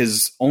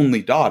his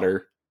only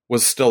daughter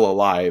was still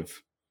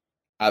alive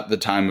at the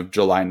time of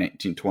July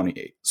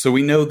 1928. So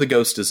we know the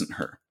ghost isn't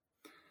her.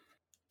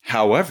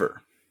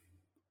 However,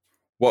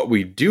 what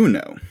we do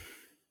know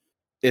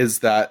is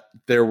that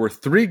there were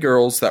 3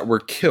 girls that were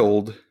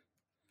killed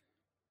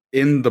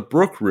in the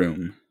Brook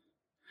Room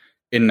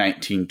in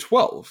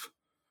 1912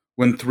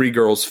 when 3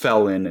 girls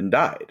fell in and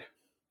died.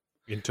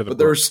 But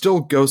there are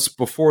still ghosts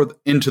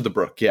into the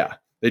brook, yeah.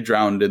 They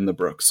drowned in the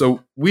brook.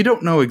 So we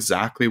don't know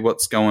exactly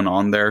what's going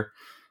on there.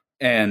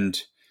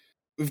 And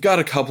we've got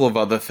a couple of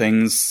other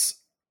things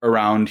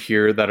around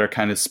here that are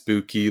kind of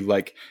spooky,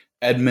 like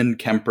Edmund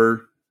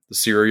Kemper, the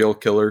serial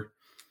killer.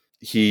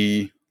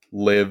 He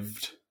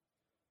lived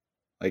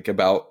like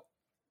about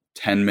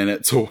 10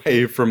 minutes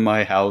away from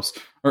my house,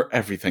 or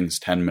everything's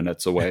 10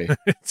 minutes away.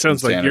 It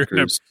sounds like you're in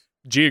a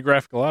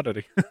geographical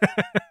oddity.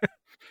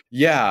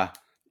 Yeah,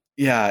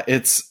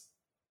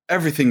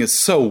 everything is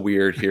so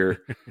weird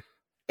here.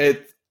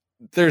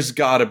 There's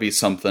got to be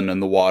something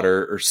in the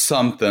water or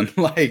something.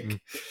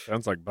 Like,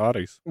 sounds like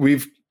bodies.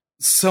 We've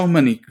so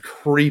many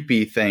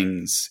creepy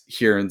things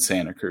here in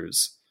Santa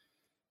Cruz,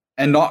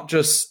 and not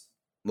just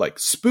like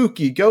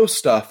spooky ghost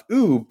stuff.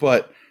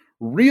 But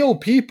real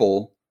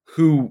people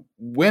who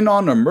went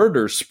on a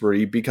murder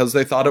spree because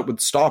they thought it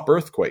would stop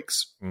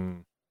earthquakes.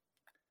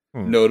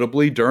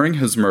 Notably, during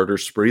his murder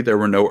spree, there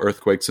were no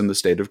earthquakes in the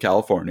state of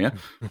California,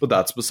 but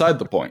that's beside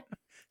the point.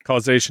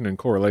 Causation and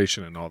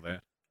correlation and all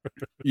that.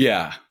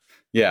 Yeah.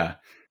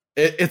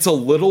 It's a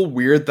little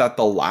weird that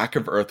the lack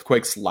of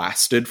earthquakes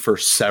lasted for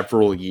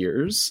several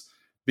years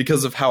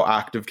because of how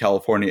active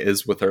California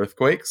is with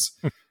earthquakes.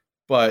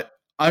 But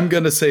I'm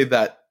going to say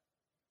that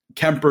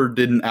Kemper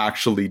didn't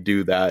actually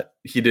do that.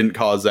 He didn't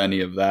cause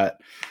any of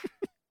that.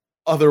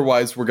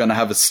 Otherwise, we're going to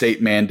have a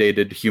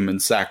state-mandated human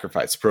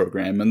sacrifice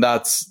program, and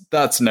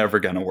that's never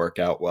going to work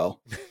out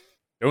well.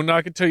 Don't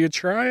knock it till you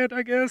try it,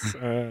 I guess.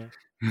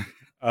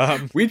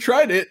 We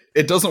tried it.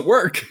 It doesn't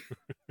work.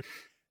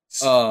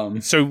 So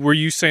were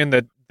you saying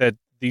that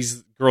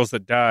these girls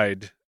that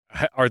died,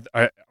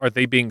 are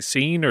they being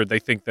seen, or they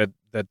think that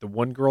the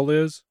one girl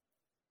is?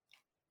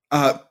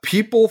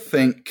 People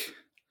think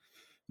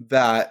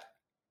that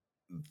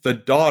the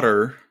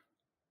daughter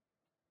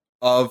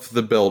of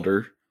the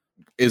builder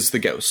is the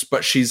ghost,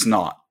 but she's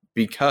not,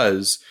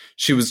 because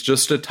she was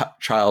just a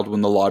child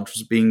when the lodge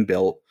was being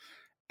built,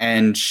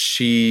 and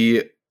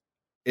she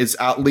is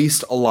at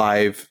least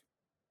alive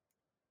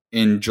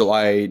in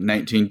July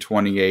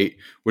 1928,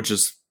 which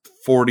is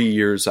 40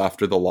 years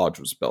after the lodge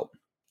was built.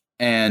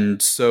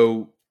 And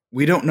so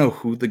we don't know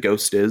who the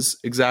ghost is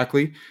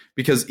exactly,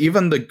 because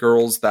even the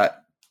girls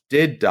that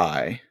did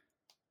die,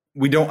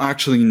 we don't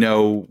actually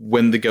know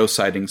when the ghost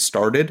sightings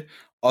started,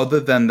 other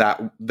than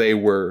that they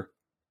were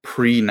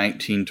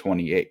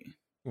pre-1928.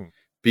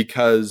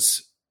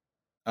 Because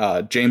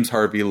James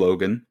Harvey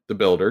Logan, the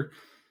builder,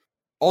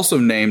 also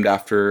named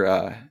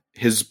after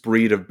his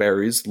breed of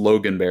berries,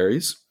 Logan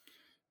berries,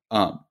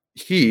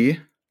 he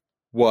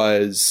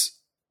was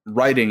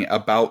writing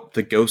about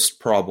the ghost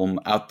problem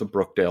at the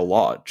Brookdale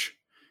Lodge,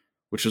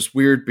 which is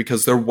weird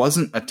because there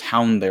wasn't a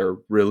town there,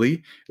 really.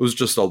 It was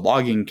just a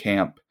logging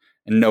camp,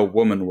 and no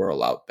women were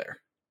allowed there.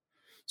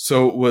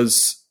 So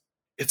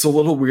it's a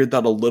little weird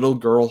that a little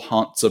girl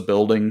haunts a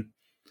building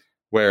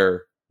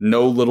where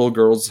no little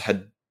girls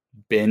had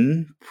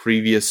been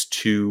previous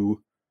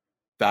to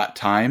that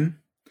time.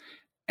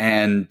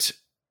 And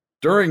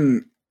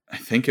during, I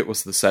think it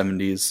was the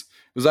 70s,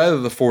 it was either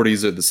the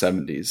 40s or the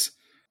 70s,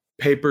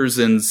 papers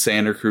in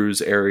Santa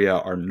Cruz area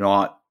are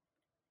not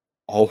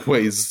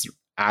always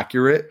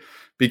accurate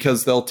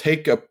because they'll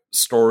take a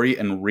story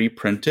and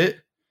reprint it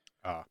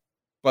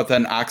but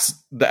then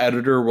the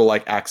editor will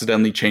like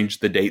accidentally change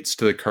the dates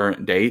to the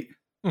current date.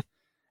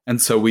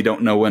 And so we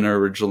don't know when it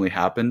originally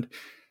happened.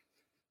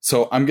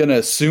 So I'm going to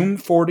assume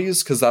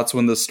 40s because that's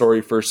when the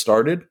story first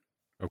started.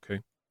 Okay.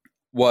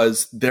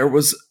 There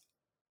was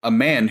a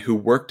man who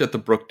worked at the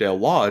Brookdale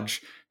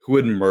Lodge who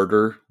would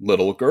murder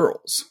little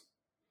girls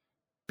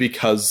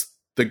because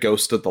the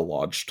ghost at the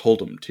lodge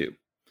told him to.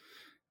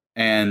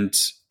 And,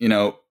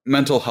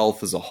 mental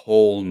health is a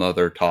whole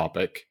nother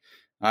topic.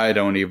 I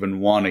don't even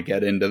want to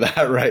get into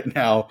that right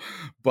now.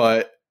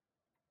 But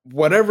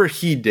whatever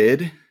he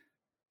did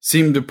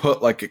seemed to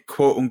put like a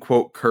quote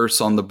unquote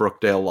curse on the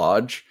Brookdale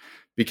Lodge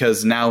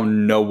because now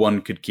no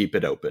one could keep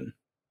it open.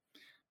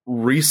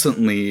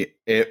 Recently,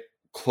 it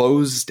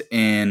closed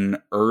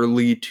in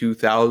early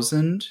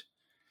 2000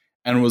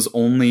 and was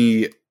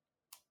only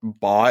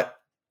bought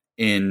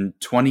in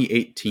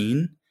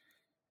 2018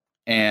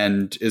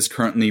 and is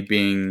currently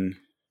being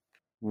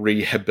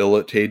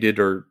rehabilitated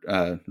or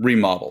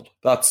remodeled.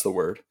 That's the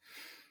word.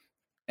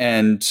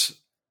 And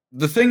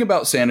the thing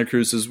about Santa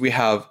Cruz is we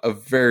have a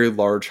very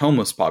large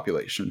homeless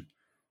population,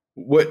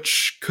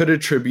 which could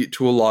attribute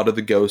to a lot of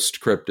the ghost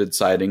cryptid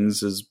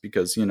sightings is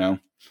because,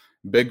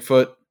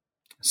 Bigfoot,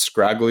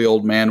 scraggly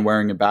old man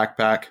wearing a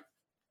backpack,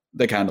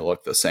 they kind of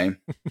look the same.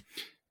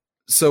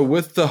 So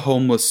with the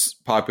homeless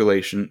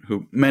population,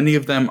 who many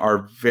of them are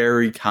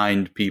very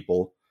kind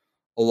people,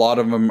 a lot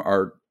of them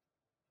are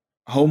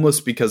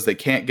homeless because they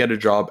can't get a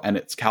job and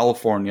it's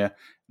California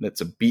and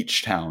it's a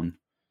beach town.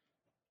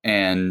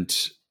 And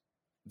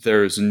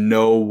there's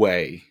no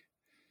way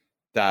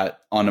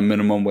that on a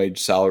minimum wage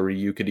salary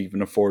you could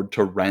even afford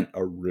to rent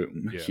a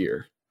room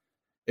here.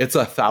 It's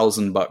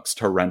 $1,000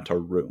 to rent a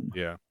room.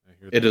 Yeah, I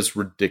hear that. It is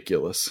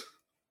ridiculous.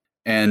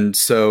 And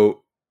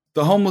so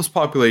the homeless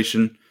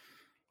population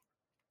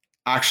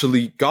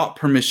actually got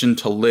permission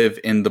to live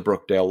in the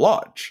Brookdale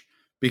Lodge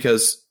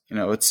because,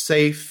 it's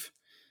safe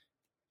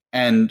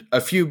and a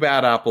few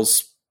bad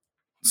apples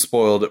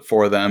spoiled it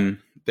for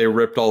them. They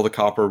ripped all the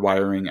copper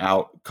wiring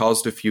out,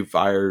 caused a few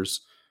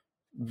fires,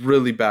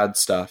 really bad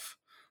stuff.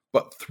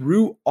 But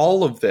through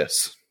all of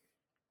this,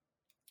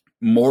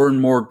 more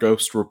and more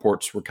ghost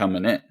reports were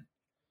coming in.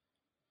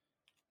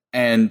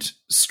 And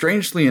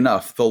strangely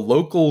enough, the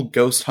local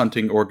ghost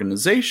hunting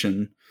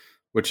organization,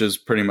 which is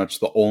pretty much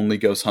the only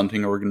ghost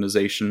hunting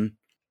organization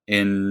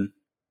in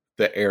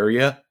the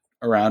area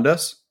around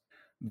us,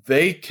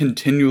 they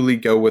continually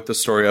go with the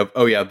story of,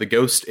 oh yeah, the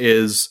ghost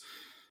is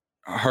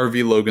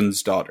Harvey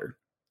Logan's daughter.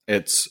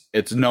 It's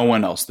no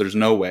one else. There's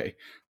no way.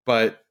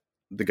 But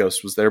the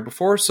ghost was there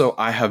before, so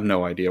I have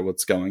no idea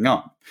what's going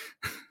on.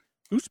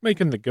 Who's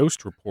making the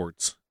ghost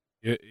reports?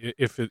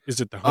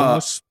 Is it the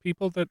homeless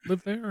people that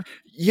live there?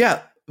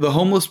 Yeah, the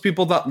homeless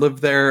people that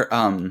live there.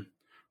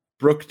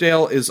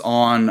 Brookdale is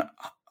on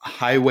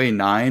Highway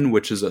 9,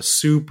 which is a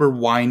super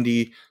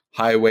windy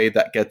highway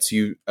that gets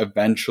you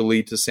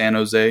eventually to San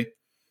Jose.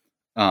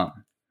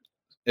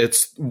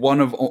 It's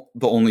one of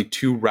the only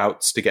two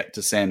routes to get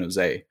to San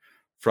Jose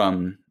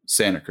from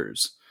Santa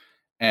Cruz.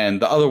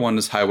 And the other one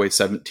is Highway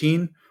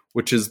 17,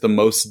 which is the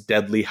most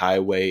deadly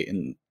highway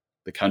in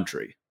the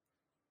country.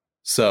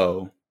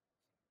 So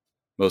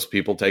most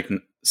people take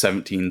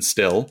 17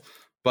 still,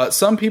 but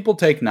some people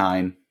take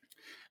 9.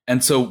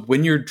 And so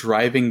when you're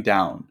driving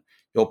down,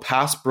 you'll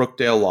pass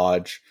Brookdale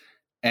Lodge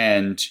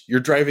and you're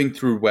driving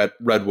through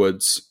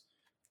redwoods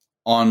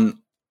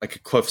on like a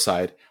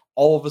cliffside.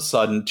 All of a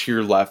sudden, to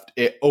your left,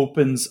 it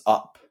opens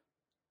up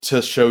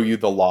to show you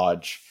the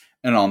lodge.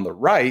 And on the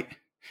right,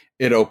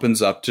 it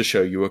opens up to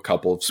show you a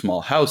couple of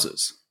small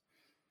houses.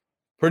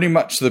 Pretty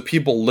much the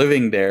people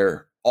living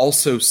there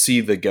also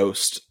see the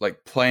ghost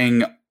like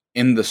playing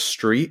in the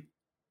street.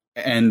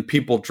 And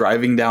people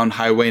driving down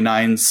Highway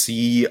 9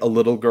 see a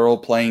little girl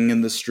playing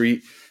in the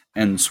street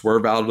and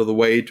swerve out of the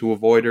way to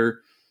avoid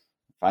her.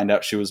 Find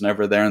out she was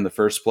never there in the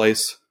first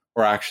place.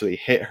 Or actually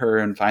hit her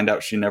and find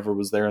out she never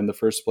was there in the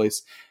first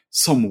place.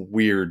 Some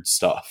weird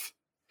stuff.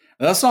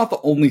 And that's not the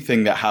only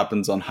thing that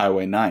happens on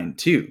Highway 9,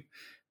 too.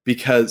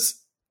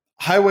 Because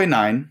Highway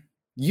 9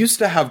 used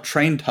to have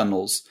train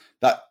tunnels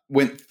that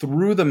went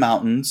through the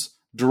mountains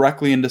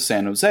directly into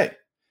San Jose.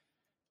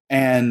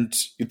 And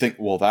you'd think,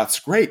 well, that's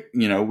great.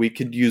 We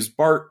could use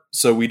BART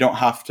so we don't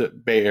have to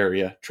Bay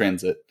Area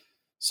transit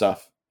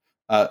stuff,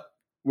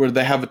 where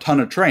they have a ton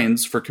of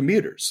trains for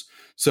commuters.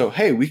 So,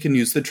 hey, we can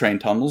use the train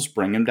tunnels,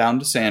 bring them down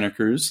to Santa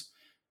Cruz.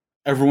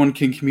 Everyone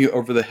can commute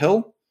over the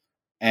hill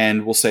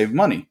and we'll save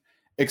money.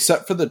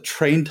 Except for the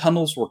train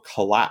tunnels were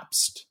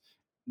collapsed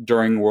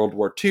during World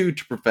War II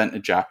to prevent a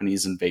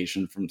Japanese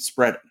invasion from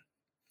spreading.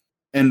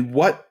 And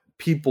what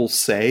people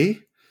say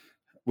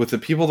with the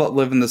people that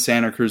live in the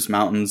Santa Cruz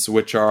Mountains,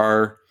 which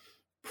are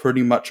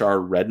pretty much our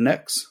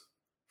rednecks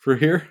for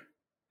here,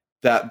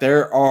 that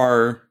there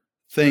are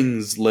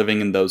things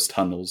living in those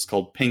tunnels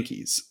called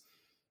pinkies.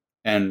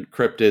 And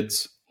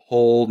cryptids,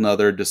 whole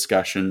nother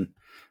discussion.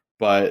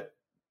 But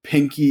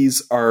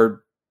pinkies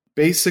are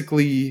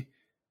basically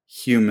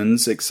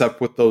humans, except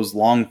with those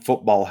long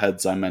football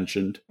heads I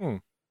mentioned.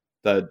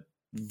 The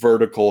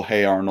vertical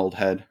Hey Arnold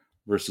head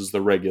versus the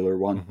regular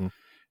one.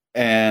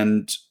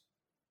 and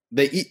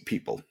they eat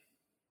people.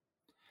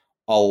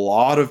 A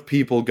lot of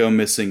people go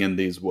missing in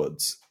these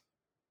woods.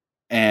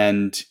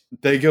 And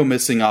they go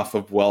missing off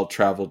of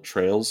well-traveled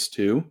trails,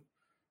 too,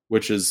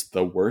 which is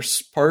the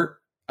worst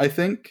part, I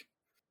think.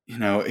 You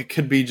know, it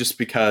could be just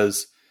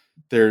because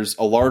there's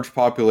a large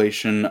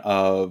population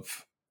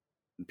of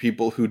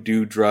people who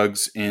do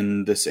drugs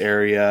in this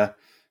area.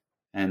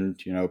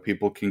 And, you know,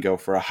 people can go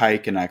for a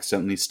hike and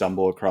accidentally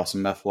stumble across a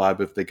meth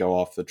lab if they go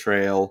off the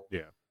trail.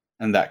 Yeah.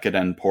 And that could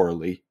end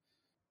poorly.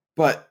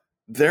 But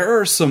there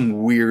are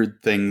some weird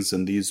things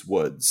in these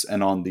woods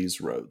and on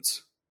these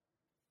roads.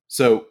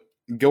 So,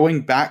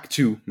 going back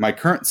to my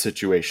current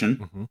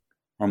situation,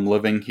 I'm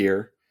living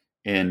here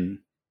in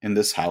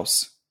this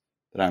house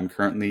that I'm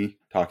currently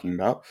talking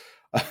about.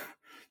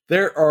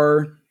 There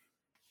are,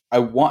 I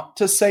want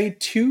to say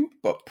 2,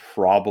 but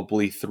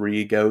probably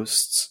 3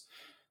 ghosts.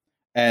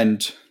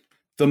 And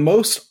the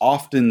most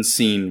often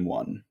seen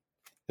one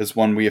is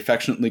one we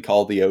affectionately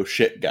call the oh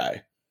shit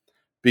guy.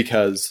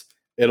 Because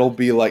it'll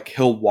be like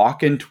he'll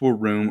walk into a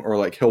room or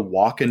like he'll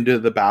walk into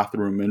the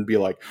bathroom and be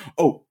like,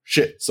 oh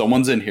shit,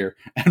 someone's in here,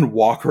 and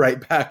walk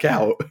right back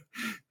out.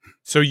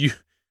 So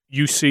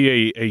you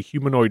see a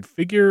humanoid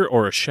figure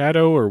or a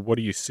shadow, or what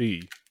do you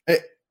see?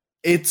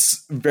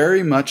 It's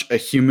very much a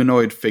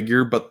humanoid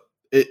figure, but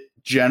it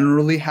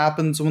generally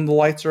happens when the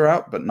lights are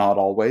out, but not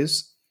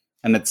always.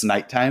 And it's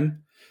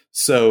nighttime.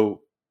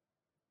 So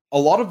a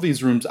lot of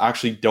these rooms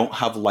actually don't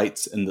have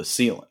lights in the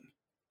ceiling.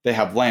 They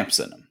have lamps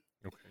in them.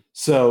 Okay.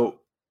 So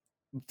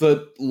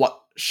the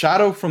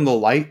shadow from the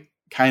light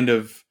kind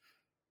of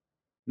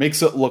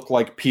makes it look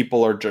like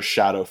people are just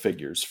shadow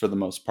figures for the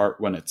most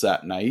part when it's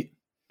at night.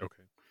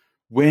 Okay.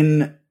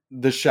 When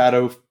the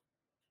shadow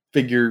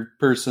figure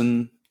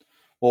person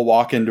will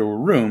walk into a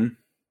room,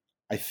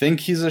 I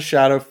think he's a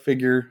shadow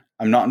figure.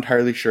 I'm not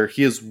entirely sure.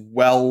 He is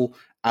well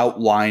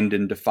outlined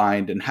and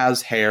defined and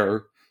has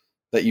hair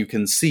that you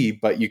can see,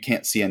 but you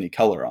can't see any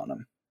color on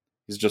him.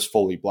 He's just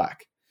fully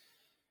black.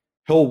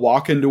 He'll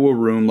walk into a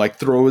room, like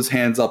throw his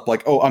hands up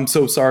like, oh, I'm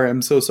so sorry,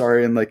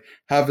 and like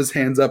have his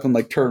hands up and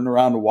like turn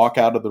around and walk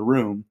out of the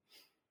room.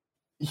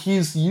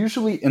 He's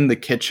usually in the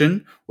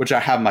kitchen, which I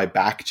have my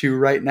back to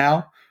right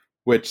now,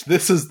 which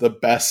this is the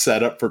best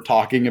setup for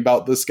talking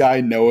about this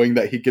guy, knowing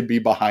that he could be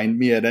behind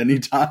me at any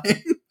time.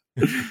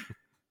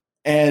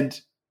 And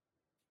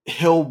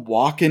he'll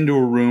walk into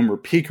a room or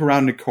peek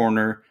around a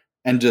corner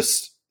and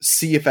just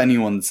see if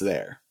anyone's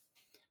there.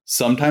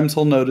 Sometimes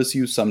he'll notice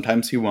you,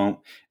 sometimes he won't.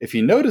 If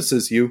he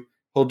notices you,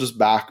 he'll just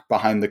back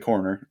behind the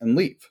corner and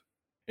leave.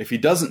 If he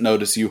doesn't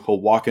notice you,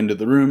 he'll walk into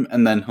the room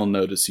and then he'll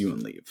notice you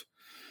and leave.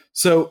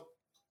 So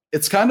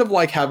it's kind of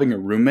like having a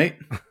roommate.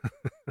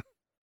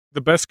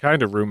 The best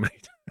kind of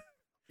roommate.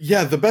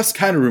 Yeah, the best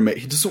kind of roommate.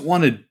 He doesn't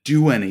want to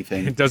do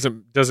anything. He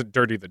doesn't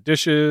dirty the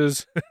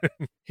dishes.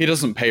 He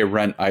doesn't pay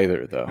rent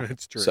either, though.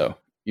 It's true. So,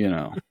 you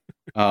know.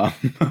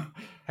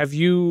 Have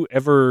you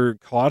ever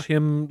caught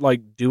him,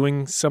 like,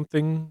 doing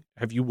something?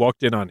 Have you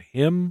walked in on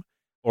him?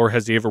 Or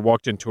has he ever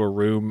walked into a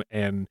room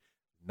and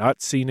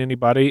not seen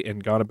anybody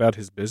and gone about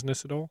his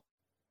business at all?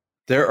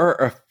 There are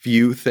a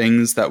few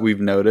things that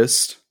we've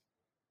noticed.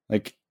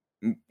 Like,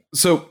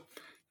 so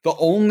the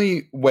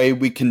only way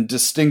we can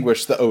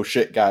distinguish the oh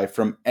shit guy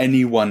from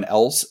anyone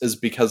else is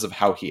because of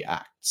how he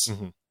acts.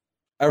 Mm-hmm.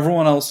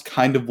 Everyone else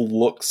kind of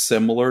looks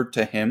similar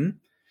to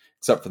him,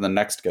 except for the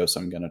next ghost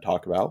I'm going to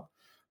talk about.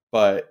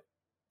 But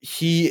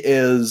he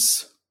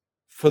is,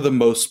 for the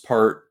most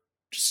part,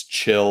 just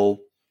chill.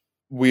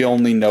 We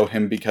only know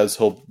him because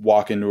he'll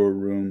walk into a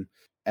room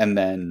and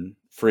then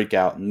freak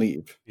out and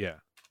leave. Yeah.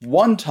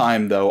 One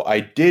time, though, I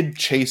did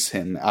chase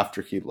him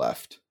after he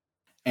left.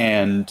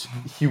 And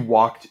he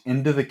walked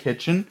into the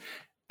kitchen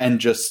and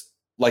just,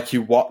 like, he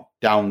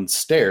walked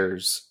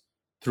downstairs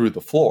through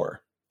the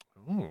floor.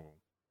 Ooh.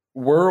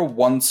 We're a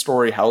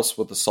one-story house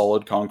with a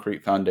solid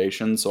concrete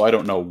foundation, so I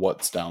don't know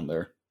what's down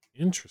there.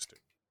 Interesting.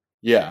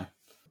 Yeah.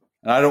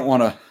 And I don't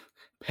want to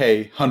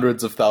pay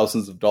hundreds of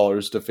thousands of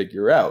dollars to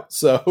figure out,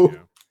 so... Yeah.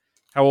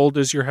 How old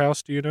is your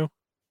house, do you know?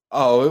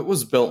 Oh, it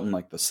was built in,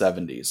 like, the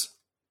 70s.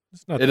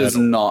 It is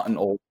old. Not an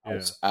old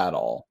house at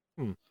all.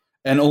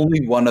 And only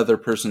one other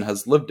person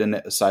has lived in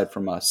it aside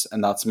from us,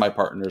 and that's my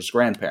partner's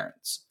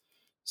grandparents.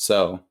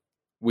 So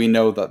we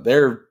know that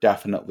they're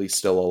definitely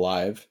still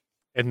alive.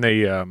 And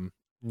they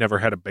never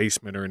had a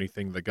basement or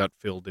anything that got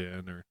filled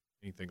in or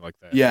anything like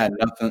that? Yeah,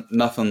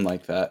 nothing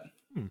like that.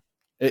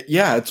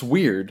 It's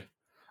weird.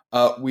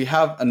 We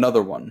have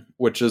another one,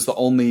 which is the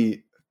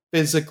only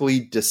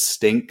physically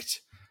distinct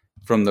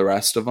from the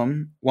rest of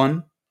them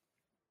one.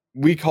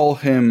 We call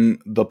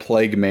him the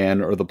Plague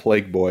Man or the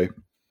Plague Boy.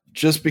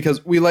 Just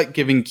because we like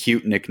giving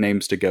cute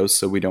nicknames to ghosts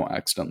so we don't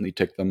accidentally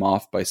tick them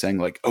off by saying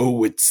like,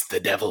 oh, it's the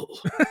devil.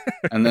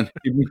 And then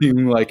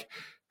being like,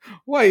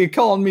 why are you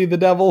calling me the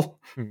devil?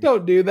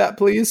 Don't do that,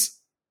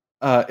 please.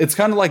 It's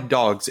kind of like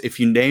dogs. If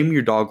you name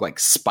your dog like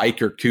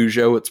Spike or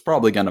Cujo, it's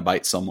probably going to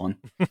bite someone.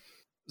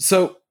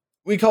 So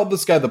we called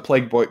this guy the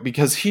Plague Boy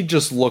because he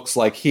just looks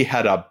like he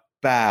had a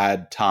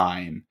bad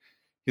time.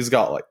 He's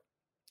got like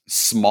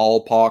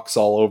smallpox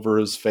all over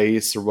his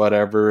face or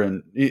whatever,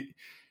 and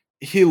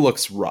he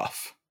looks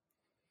rough.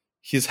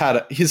 He's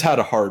had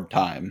a hard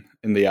time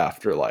in the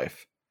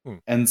afterlife.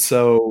 And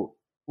so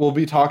we'll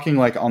be talking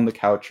like on the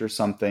couch or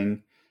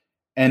something,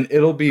 and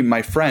it'll be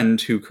my friend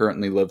who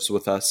currently lives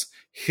with us.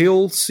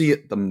 He'll see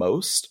it the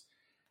most,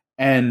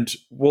 and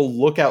we'll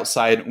look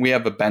outside. We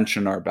have a bench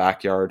in our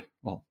backyard.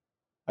 Well,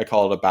 I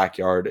call it a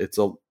backyard. It's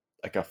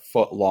like a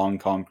foot long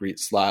concrete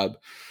slab.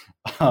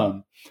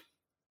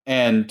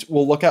 And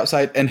we'll look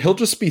outside, and he'll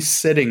just be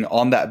sitting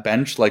on that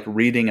bench, like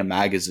reading a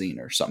magazine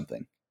or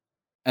something,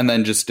 and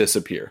then just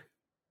disappear.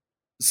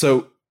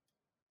 So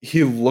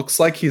he looks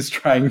like he's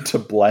trying to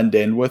blend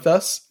in with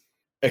us,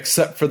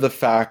 except for the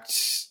fact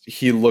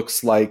he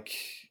looks like,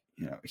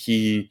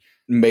 he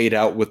made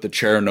out with the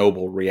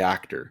Chernobyl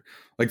reactor.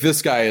 Like,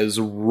 this guy is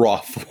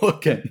rough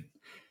looking.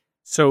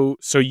 So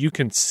you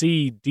can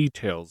see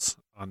details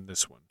on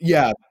this one.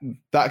 Yeah,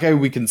 that guy,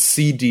 we can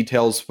see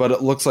details, but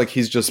it looks like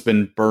he's just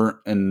been burnt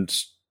and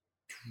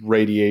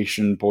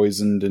radiation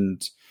poisoned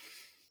and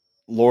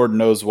Lord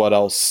knows what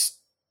else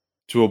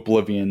to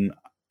oblivion.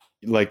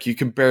 Like, you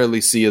can barely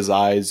see his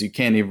eyes. You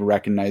can't even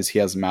recognize he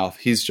has a mouth.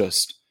 He's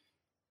just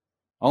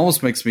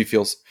almost makes me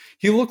feel.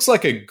 He looks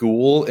like a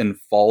ghoul in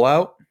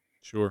Fallout.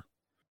 Sure.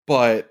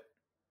 But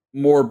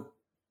more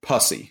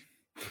pussy.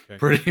 Okay.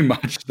 Pretty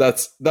much.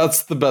 That's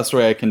the best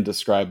way I can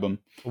describe him.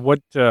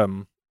 What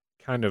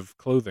kind of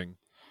clothing?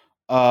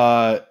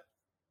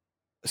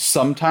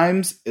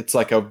 Sometimes it's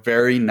like a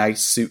very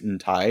nice suit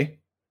and tie,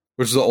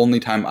 which is the only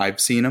time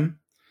I've seen him.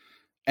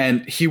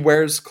 And he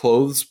wears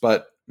clothes,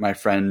 but my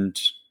friend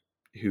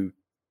who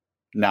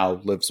now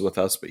lives with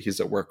us, but he's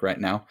at work right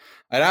now,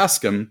 I'd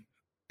ask him,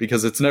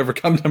 because it's never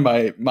come to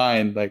my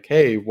mind, like,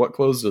 hey, what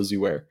clothes does he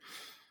wear?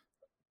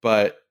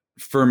 But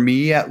for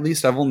me, at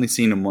least, I've only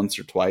seen him once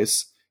or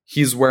twice.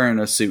 He's wearing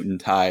a suit and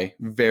tie,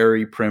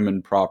 very prim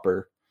and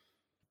proper.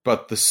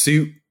 But the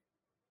suit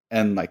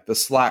and like the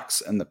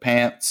slacks and the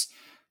pants,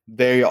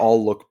 they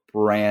all look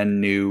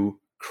brand new,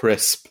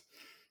 crisp,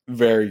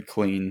 very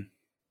clean.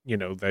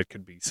 That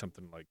could be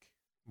something like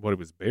what it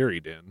was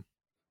buried in.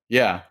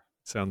 Yeah.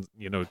 Sounds,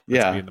 be in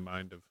the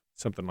mind of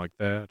something like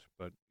that.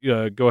 But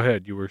go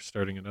ahead. You were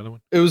starting another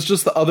one? It was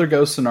just the other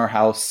ghosts in our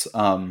house.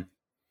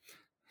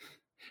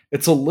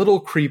 It's a little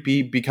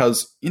creepy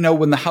because,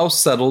 when the house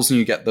settles and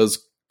you get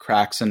those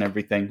cracks and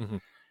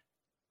everything,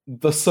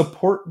 the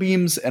support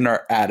beams in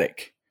our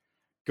attic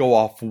go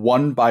off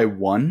one by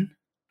one,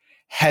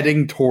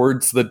 heading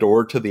towards the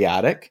door to the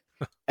attic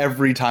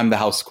every time the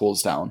house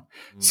cools down.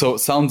 So it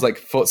sounds like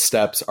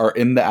footsteps are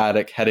in the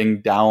attic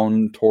heading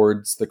down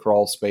towards the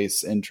crawl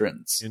space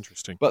entrance.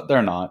 Interesting. But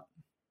they're not.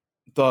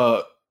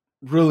 The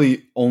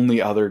really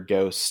only other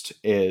ghost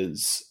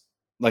is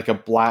like a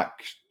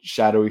black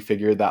shadowy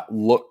figure that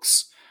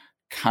looks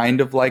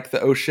kind of like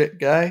the oh shit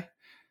guy,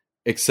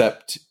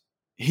 except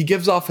he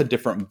gives off a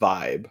different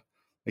vibe.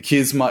 Like,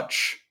 he's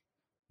much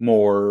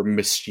more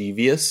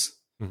mischievous,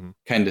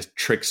 kind of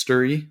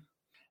trickstery,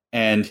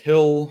 and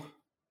he'll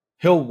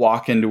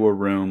walk into a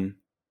room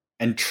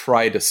and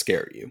try to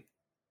scare you.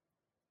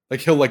 Like,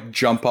 he'll like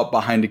jump up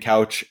behind a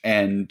couch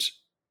and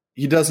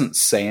he doesn't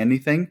say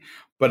anything,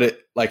 but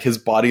it like his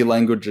body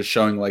language is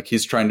showing like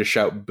he's trying to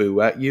shout boo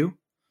at you.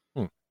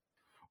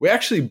 We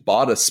actually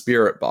bought a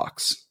spirit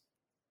box.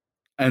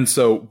 And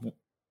so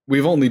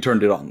we've only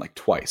turned it on like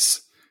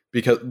twice,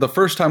 because the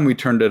first time we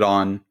turned it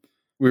on,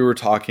 we were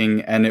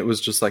talking and it was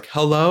just like,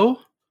 hello?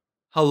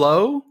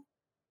 Hello?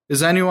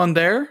 Is anyone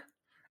there?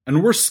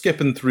 And we're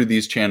skipping through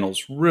these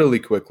channels really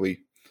quickly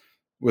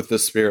with the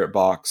spirit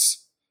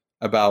box.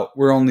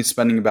 We're only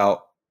spending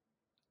about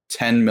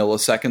 10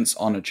 milliseconds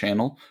on a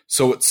channel.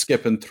 So it's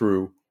skipping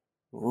through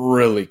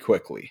really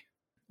quickly,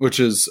 which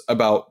is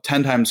about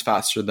 10 times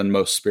faster than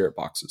most spirit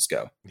boxes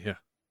go. Yeah.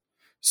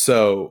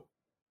 So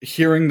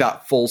hearing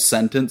that full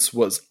sentence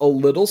was a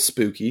little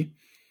spooky,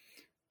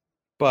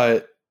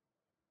 but,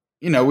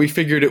 we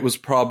figured it was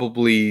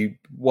probably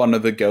one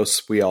of the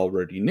ghosts we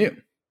already knew.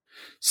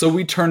 So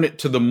we turned it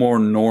to the more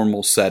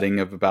normal setting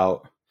of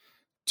about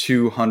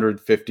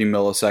 250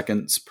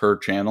 milliseconds per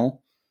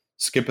channel,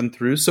 skipping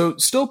through. So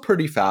still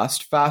pretty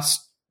fast,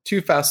 too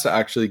fast to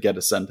actually get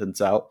a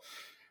sentence out.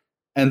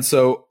 And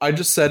so I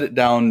just set it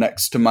down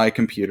next to my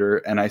computer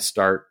and I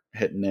start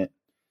hitting it.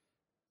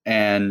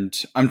 And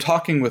I'm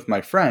talking with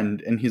my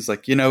friend and he's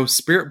like,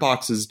 spirit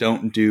boxes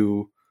don't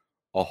do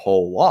a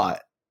whole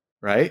lot,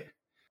 right?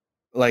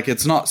 Like,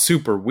 it's not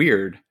super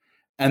weird.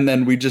 And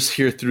then we just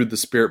hear through the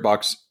spirit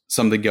box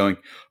something going,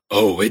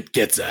 oh, it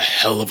gets a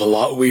hell of a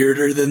lot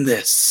weirder than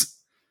this.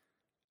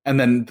 And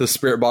then the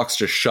spirit box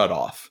just shut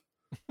off.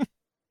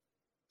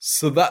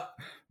 So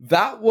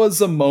that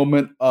was a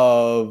moment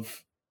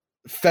of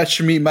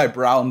fetch me my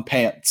brown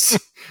pants,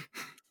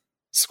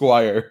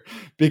 Squire.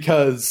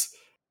 Because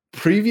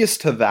previous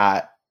to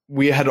that,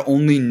 we had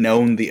only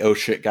known the oh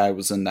shit guy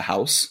was in the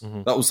house.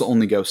 That was the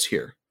only ghost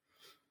here.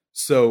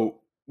 So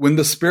when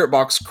the spirit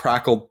box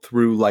crackled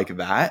through like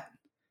that,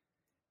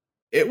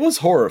 it was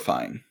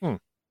horrifying.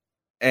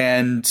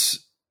 And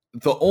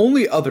the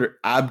only other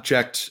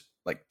abject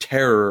like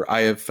terror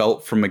I have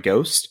felt from a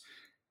ghost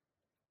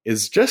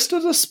is just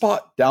at a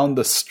spot down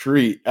the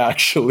street,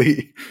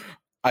 actually.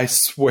 I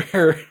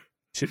swear.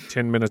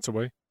 10 minutes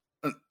away?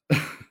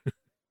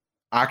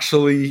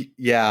 Actually,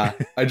 yeah.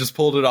 I just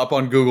pulled it up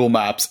on Google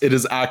Maps. It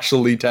is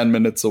actually 10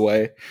 minutes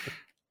away.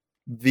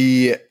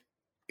 The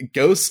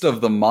ghost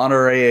of the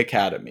Monterey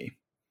Academy.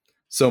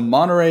 So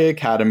Monterey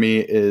Academy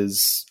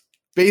is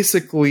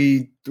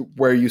basically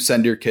where you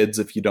send your kids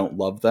if you don't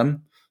love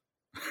them.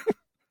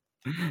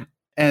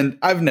 And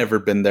I've never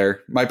been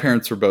there. My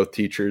parents were both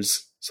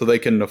teachers, so they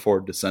couldn't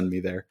afford to send me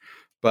there.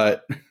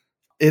 But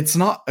it's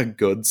not a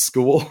good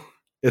school.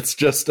 It's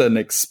just an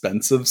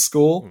expensive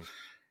school.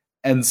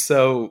 And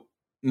so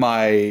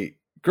my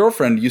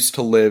girlfriend used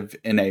to live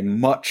in a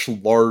much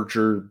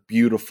larger,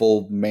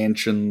 beautiful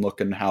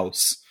mansion-looking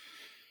house.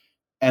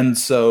 And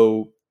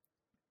so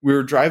we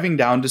were driving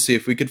down to see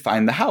if we could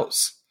find the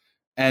house.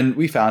 And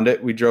we found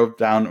it. We drove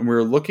down and we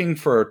were looking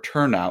for a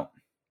turnout.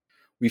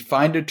 We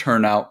find a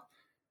turnout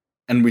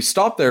and we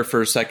stop there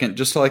for a second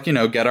just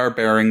to get our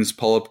bearings,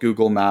 pull up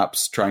Google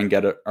Maps, try and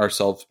get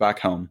ourselves back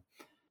home.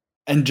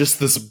 And just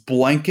this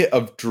blanket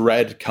of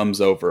dread comes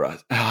over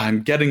us.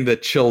 I'm getting the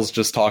chills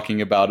just talking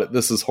about it.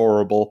 This is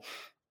horrible.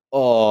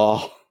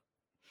 Oh,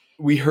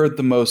 we heard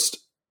the most,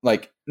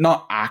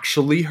 not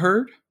actually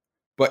heard,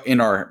 but in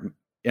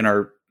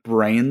our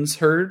brains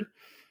heard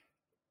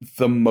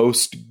the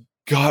most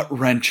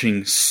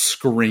gut-wrenching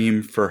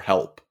scream for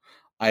help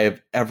I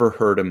have ever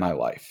heard in my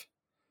life.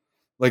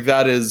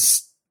 That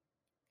is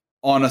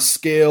on a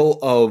scale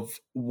of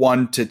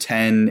 1 to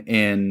 10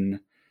 in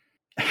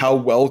how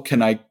well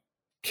can I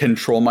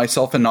control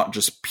myself and not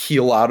just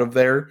peel out of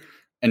there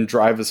and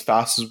drive as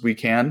fast as we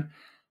can.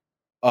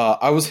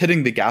 I was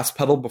hitting the gas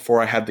pedal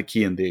before I had the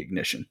key in the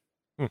ignition.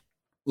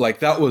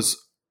 That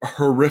was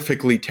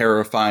horrifically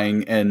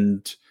terrifying.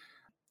 And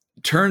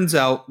turns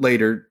out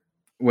later,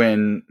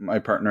 when my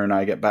partner and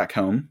I get back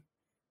home,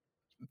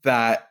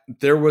 that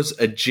there was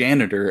a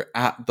janitor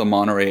at the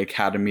Monterey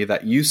Academy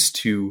that used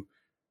to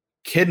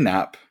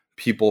kidnap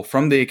people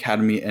from the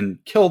academy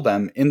and kill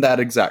them in that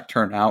exact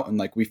turnout.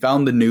 And we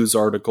found the news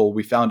article,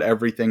 we found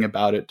everything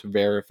about it to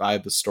verify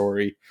the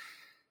story,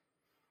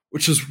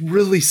 which is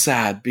really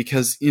sad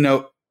because,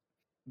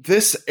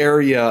 this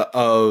area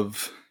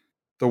of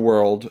the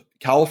world,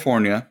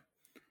 California,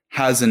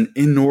 has an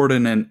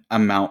inordinate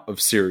amount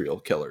of serial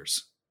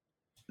killers.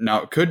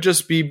 Now, it could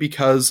just be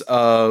because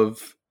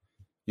of,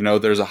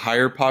 there's a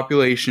higher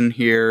population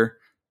here,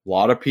 a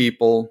lot of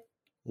people,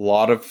 a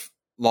lot of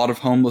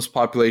homeless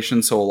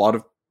population, so a lot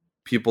of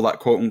people that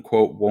quote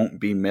unquote won't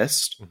be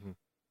missed. Mm-hmm.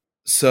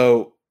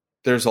 So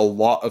there's a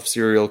lot of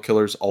serial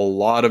killers, a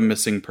lot of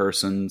missing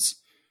persons.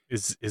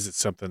 Is it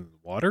something in the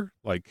water?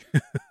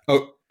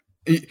 Oh,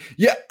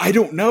 yeah, I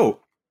don't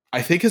know.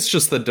 I think it's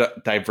just the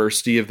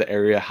diversity of the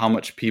area, how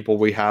much people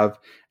we have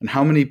and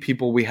how many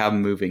people we have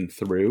moving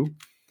through.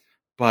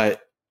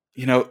 But,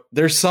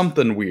 there's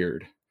something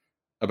weird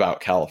about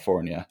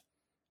California.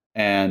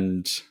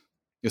 And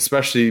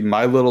especially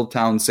my little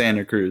town,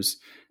 Santa Cruz,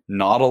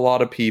 not a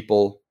lot of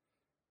people,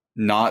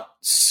 not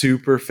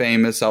super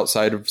famous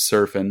outside of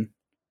surfing.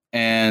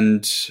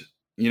 And,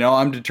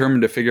 I'm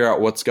determined to figure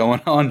out what's going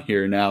on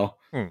here now.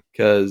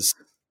 Because,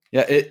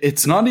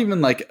 it's not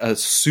even a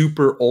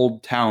super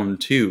old town,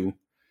 too.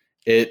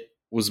 It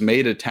was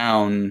made a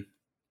town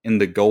in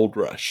the gold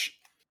rush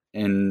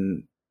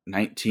in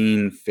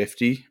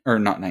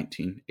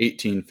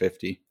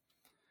 1850.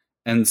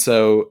 And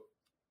so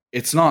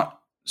it's not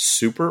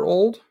super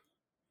old.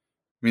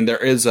 I mean, there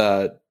is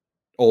a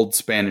old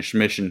Spanish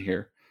mission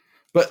here,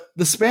 but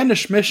the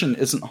Spanish mission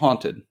isn't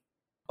haunted.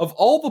 Of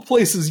all the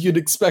places you'd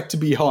expect to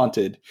be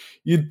haunted,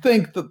 you'd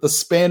think that the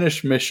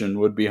Spanish mission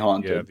would be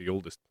haunted. Yeah, the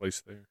oldest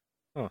place there.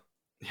 Huh.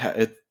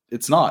 Yeah,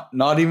 it's not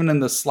even in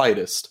the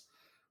slightest,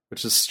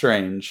 which is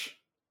strange.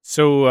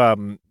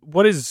 So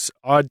what is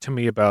odd to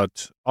me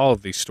about all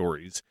of these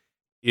stories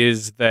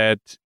is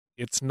that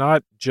it's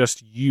not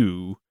just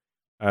you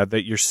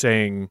that you're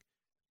saying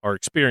are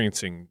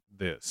experiencing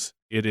this.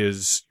 It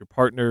is your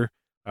partner,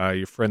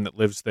 your friend that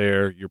lives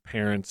there, your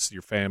parents,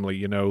 your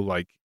family,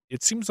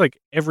 it seems like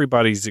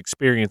everybody's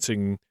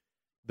experiencing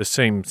the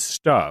same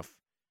stuff.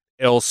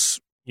 Else,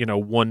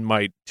 one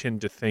might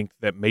tend to think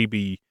that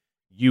maybe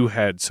you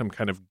had some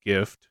kind of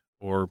gift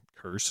or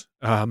curse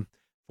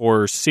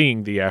for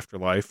seeing the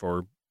afterlife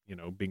or,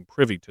 being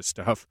privy to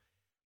stuff.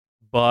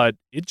 But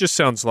it just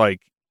sounds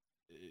like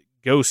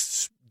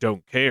ghosts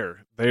don't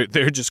care.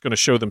 They're just going to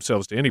show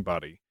themselves to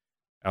anybody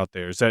out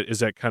there. Is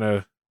that kind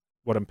of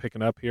what I'm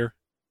picking up here?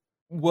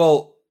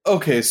 Well,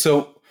 okay,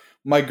 so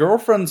my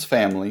girlfriend's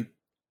family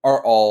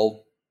are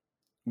all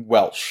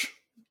Welsh,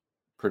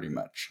 pretty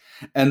much.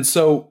 And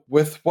so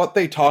with what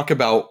they talk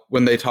about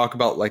when they talk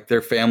about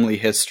their family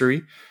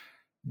history,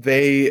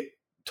 they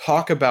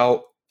talk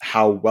about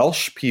how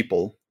Welsh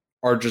people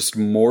are just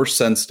more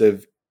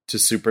sensitive to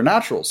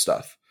supernatural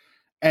stuff.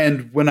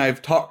 And when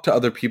I've talked to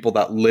other people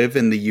that live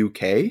in the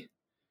UK,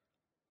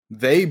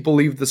 they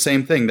believe the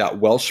same thing, that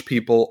Welsh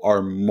people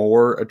are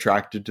more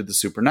attracted to the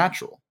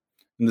supernatural.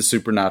 and the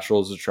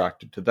supernatural is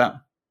attracted to them.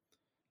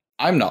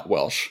 I'm not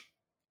Welsh.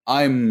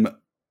 I'm,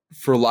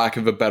 for lack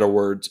of a better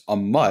words, a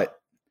mutt.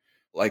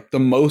 Like, the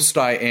most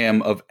I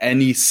am of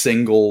any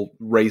single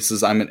race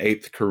is I'm an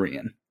eighth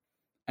Korean.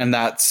 And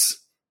that's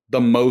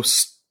the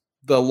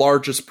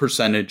largest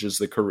percentage is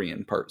the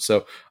Korean part.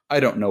 So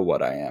I don't know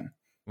what I am.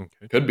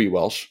 Okay. Could be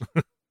Welsh.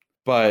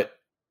 But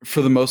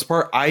for the most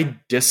part, I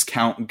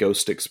discount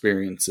ghost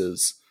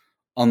experiences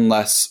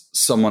unless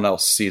someone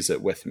else sees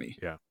it with me.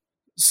 Yeah.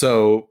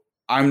 So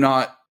I'm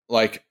not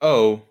like,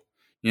 oh,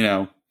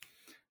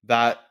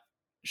 that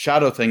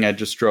shadow thing I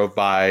just drove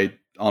by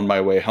on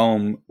my way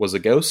home was a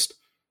ghost.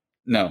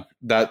 No,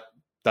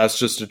 that's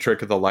just a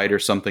trick of the light or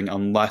something,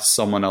 unless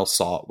someone else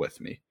saw it with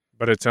me.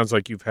 But it sounds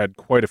like you've had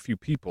quite a few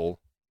people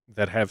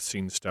that have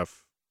seen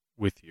stuff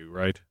with you,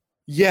 right?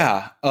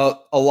 Yeah, a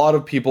lot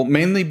of people,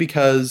 mainly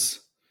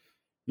because,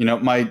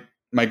 my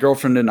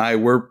girlfriend and I,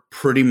 we're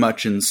pretty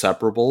much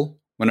inseparable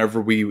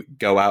whenever we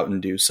go out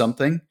and do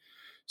something.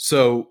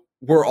 So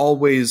we're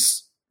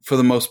always, for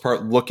the most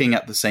part, looking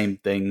at the same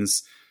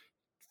things,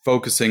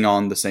 focusing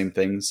on the same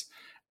things.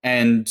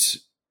 And,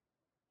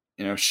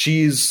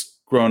 she's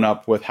grown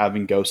up with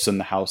having ghosts in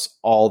the house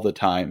all the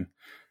time.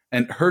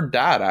 And her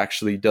dad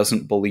actually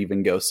doesn't believe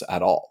in ghosts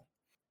at all.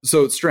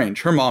 So it's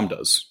strange. Her mom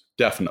does,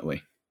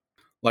 definitely.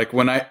 Like,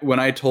 when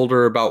I told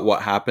her about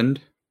what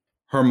happened,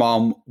 her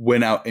mom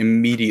went out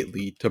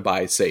immediately to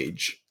buy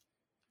sage.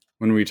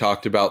 When we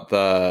talked about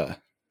the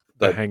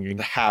hanging,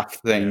 the half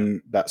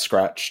thing that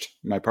scratched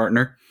my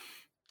partner.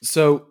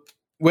 So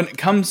when it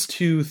comes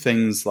to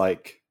things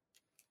like,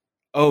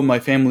 oh, my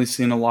family's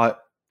seen a lot,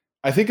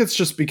 I think it's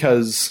just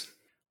because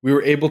we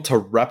were able to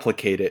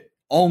replicate it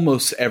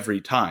almost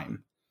every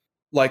time.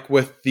 Like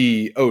with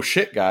the oh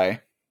shit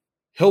guy,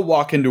 he'll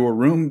walk into a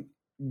room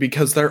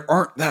because there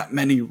aren't that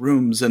many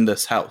rooms in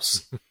this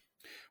house.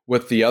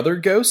 With the other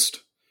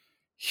ghost,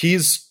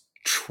 he's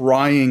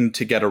trying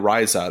to get a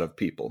rise out of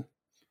people.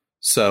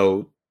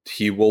 So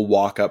he will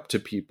walk up to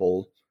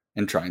people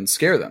and try and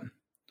scare them.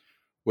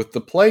 With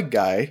the plague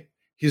guy,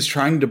 he's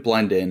trying to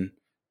blend in.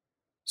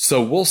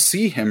 So we'll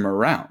see him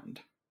around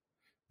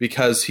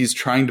because he's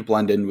trying to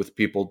blend in with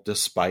people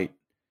despite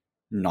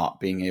not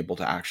being able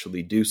to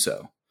actually do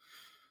so.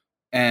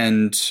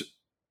 And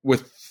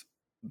with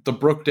the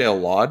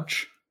Brookdale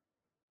Lodge,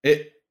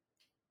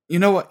 you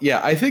know what?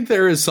 Yeah, I think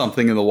there is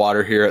something in the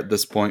water here at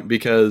this point,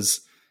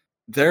 because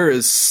there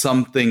is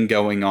something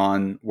going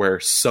on where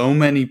so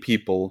many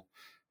people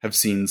have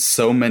seen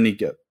so many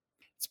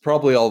it's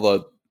probably all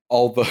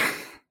the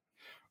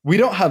we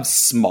don't have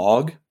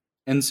smog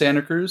in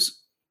Santa Cruz,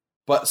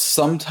 but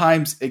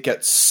sometimes it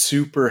gets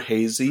super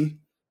hazy,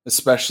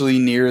 especially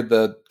near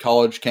the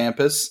college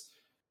campus.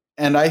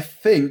 And I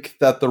think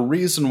that the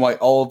reason why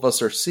all of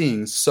us are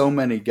seeing so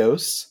many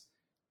ghosts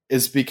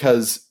is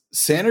because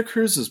Santa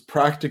Cruz is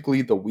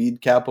practically the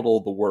weed capital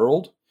of the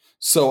world.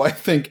 So I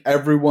think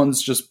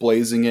everyone's just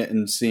blazing it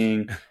and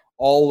seeing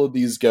all of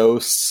these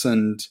ghosts,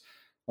 and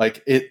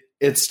like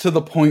it's to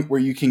the point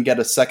where you can get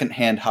a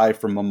secondhand high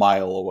from a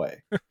mile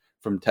away,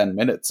 from 10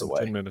 minutes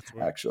away. 10 minutes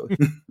away, actually.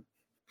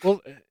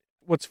 Well,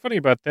 what's funny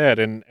about that,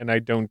 and I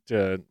don't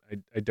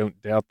I don't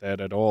doubt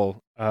that at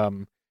all.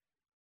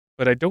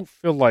 But I don't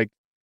feel like,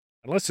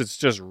 unless it's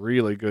just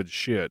really good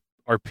shit,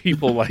 are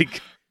people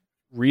like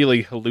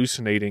really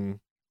hallucinating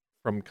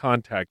from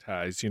contact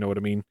highs? You know what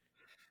I mean?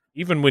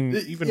 Even when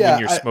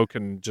you're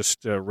smoking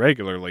just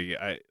regularly,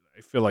 I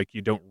feel like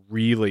you don't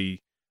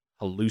really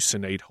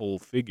hallucinate whole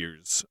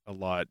figures a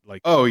lot.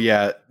 Like, oh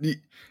yeah,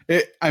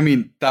 I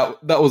mean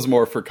that was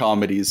more for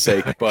comedy's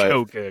sake, but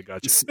okay, I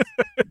gotcha.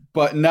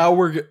 But now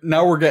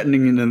we're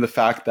getting into the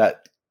fact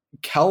that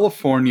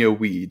California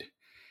weed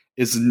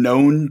is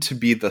known to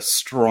be the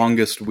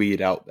strongest weed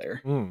out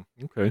there.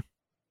 Okay.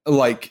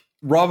 Like,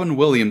 Robin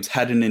Williams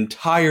had an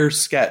entire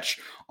sketch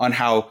on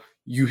how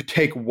you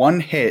take one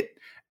hit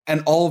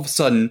and all of a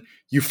sudden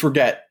you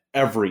forget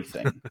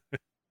everything.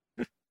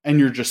 And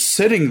you're just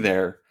sitting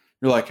there.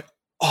 You're like,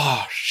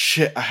 oh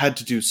shit, I had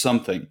to do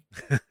something.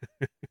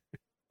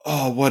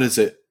 Oh, what is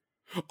it?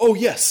 Oh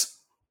yes,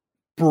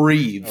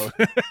 breathe. Oh.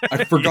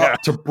 I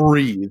forgot to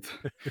breathe.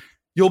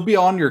 You'll be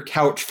on your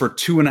couch for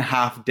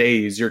 2.5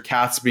 days. Your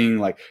cat's being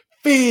like,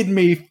 feed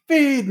me,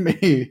 feed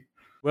me.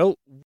 Well,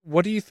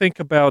 what do you think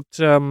about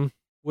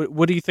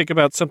what do you think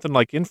about something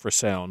like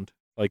infrasound,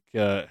 like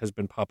has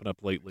been popping up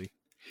lately?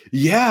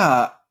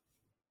 Yeah,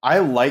 I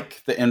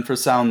like the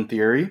infrasound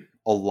theory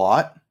a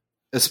lot,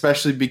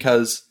 especially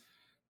because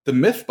the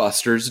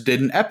Mythbusters did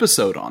an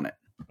episode on it.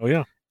 Oh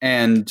yeah,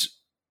 and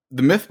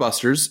the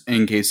Mythbusters,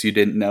 in case you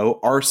didn't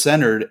know, are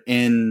centered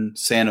in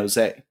San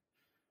Jose,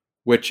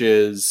 which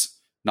is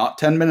not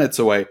 10 minutes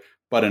away,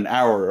 but an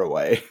hour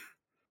away.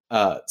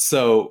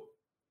 So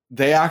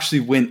they actually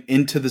went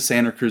into the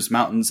Santa Cruz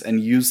Mountains and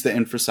used the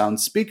infrasound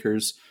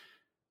speakers,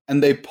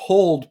 and they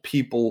pulled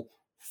people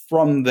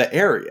from the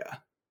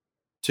area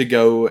to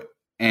go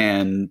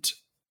and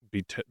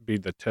be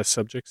the test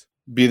subjects.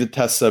 Be the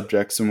test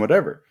subjects and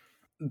whatever.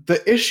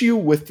 The issue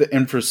with the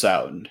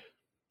infrasound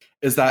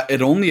is that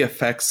it only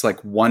affects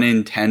like 1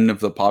 in 10 of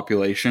the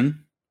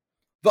population.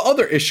 The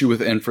other issue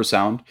with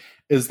infrasound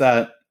is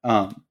that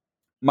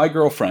my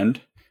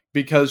girlfriend,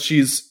 because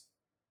she's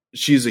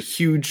a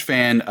huge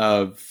fan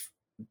of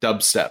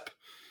dubstep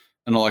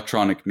and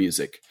electronic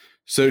music,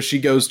 so she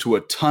goes to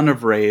a ton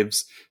of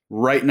raves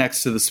right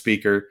next to the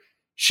speaker.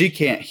 She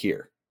can't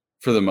hear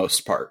for the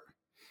most part.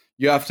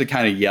 You have to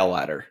kind of yell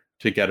at her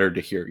to get her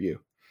to hear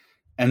you.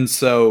 And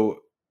so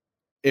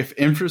if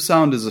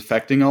infrasound is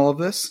affecting all of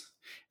this,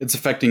 it's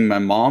affecting my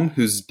mom,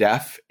 who's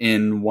deaf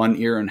in one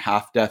ear and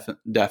half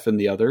deaf in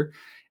the other.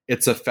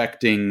 It's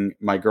affecting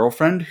my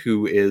girlfriend,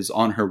 who is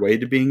on her way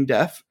to being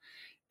deaf.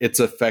 It's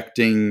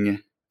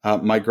affecting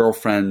my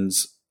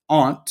girlfriend's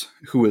aunt,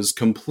 who is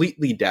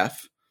completely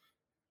deaf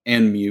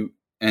and mute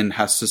and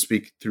has to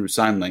speak through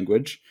sign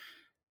language.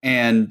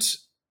 And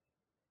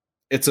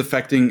it's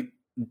affecting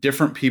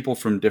different people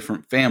from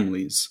different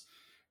families.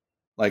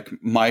 Like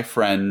my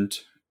friend,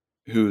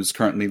 who's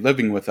currently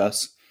living with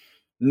us,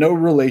 no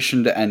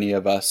relation to any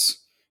of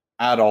us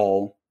at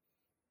all,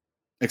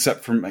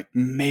 except from like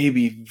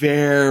maybe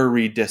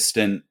very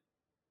distant,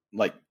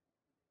 like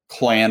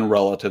clan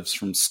relatives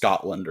from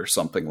Scotland or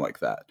something like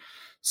that.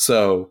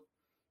 So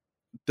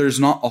there's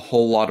not a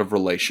whole lot of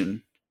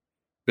relation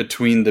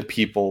between the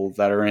people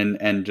that are in,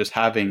 and just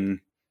having,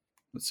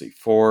 let's see,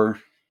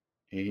 4,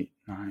 8,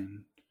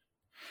 9,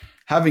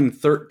 having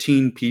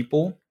 13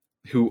 people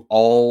who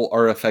all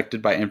are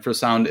affected by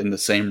infrasound in the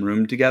same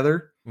room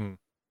together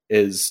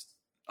is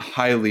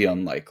highly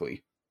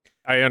unlikely.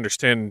 I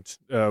understand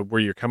where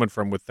you're coming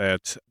from with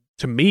that.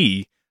 To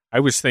me, I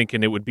was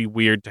thinking it would be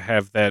weird to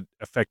have that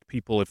affect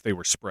people if they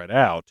were spread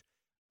out.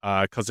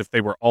 Because if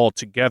they were all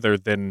together,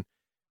 then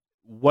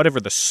whatever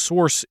the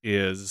source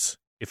is,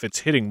 if it's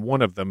hitting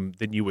one of them,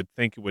 then you would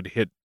think it would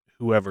hit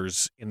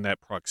whoever's in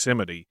that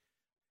proximity.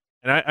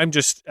 And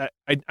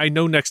I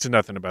know next to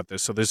nothing about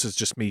this, so this is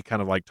just me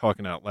kind of like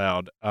talking out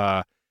loud.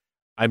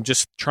 I'm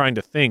just trying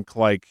to think,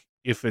 like,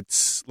 if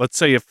it's, let's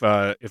say if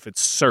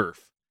it's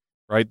surf,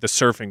 right? The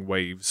surfing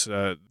waves,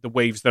 the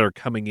waves that are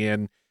coming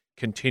in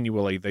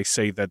continually, they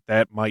say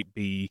that might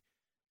be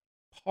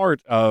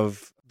part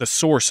of the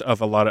source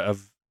of a lot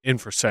of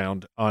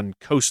infrasound on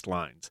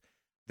coastlines.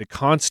 The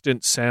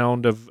constant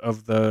sound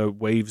of the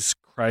waves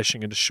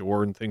crashing into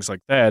shore and things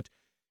like that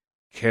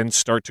can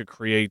start to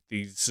create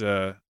these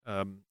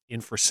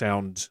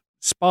infrasound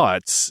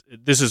spots.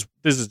 This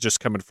is just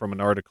coming from an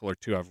article or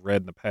two I've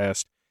read in the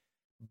past.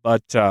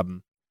 But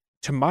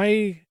to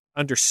my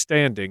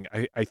understanding,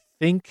 I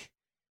think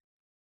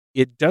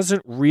it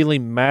doesn't really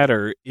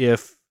matter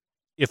if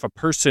a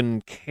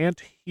person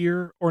can't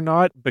hear or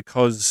not,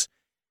 because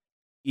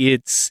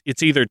it's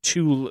either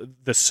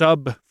the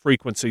sub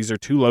frequencies are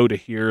too low to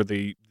hear,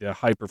 the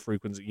hyper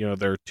frequency,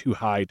 they're too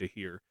high to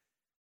hear.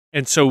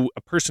 And so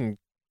a person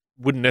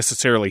wouldn't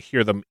necessarily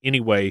hear them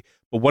anyway,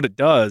 but what it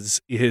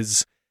does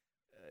is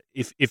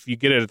if you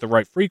get it at the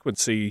right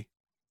frequency,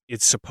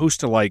 it's supposed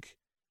to like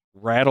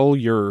rattle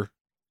your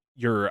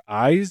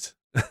eyes.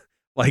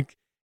 Like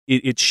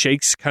it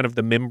shakes kind of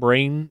the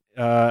membrane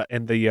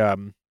and the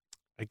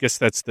I guess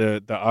that's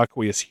the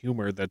aqueous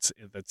humor that's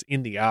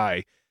in the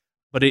eye,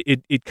 but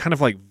it kind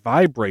of like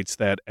vibrates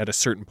that at a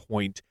certain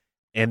point,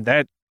 and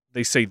that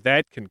they say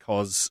that can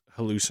cause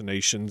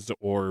hallucinations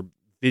or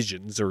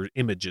visions or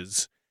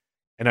images.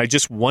 And I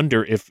just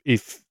wonder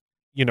if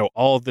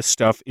all of this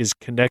stuff is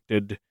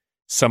connected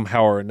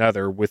somehow or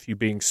another with you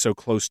being so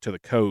close to the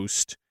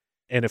coast,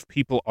 and if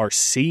people are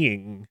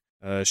seeing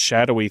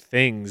shadowy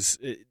things.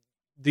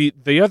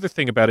 The other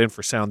thing about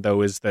infrasound,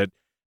 though, is that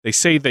they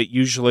say that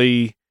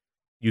usually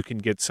you can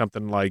get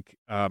something like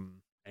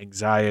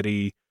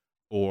anxiety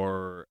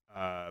or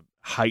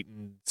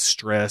heightened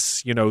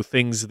stress,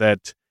 things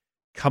that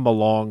come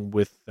along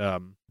with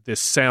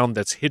this sound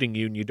that's hitting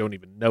you and you don't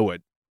even know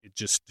it. It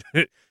just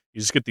you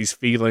just get these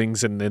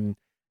feelings, and then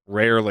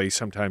rarely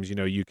sometimes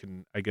you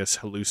can, I guess,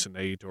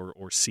 hallucinate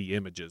or see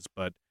images.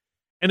 But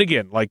and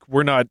again, like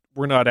we're not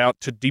out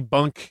to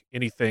debunk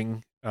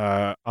anything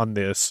on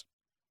this,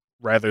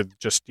 rather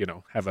just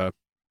have a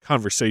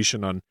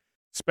conversation on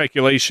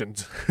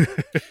speculations.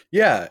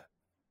 Yeah.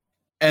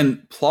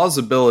 And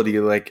plausibility,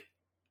 like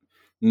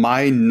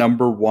my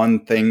number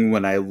one thing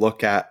when I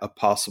look at a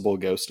possible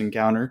ghost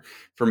encounter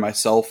for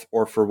myself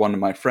or for one of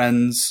my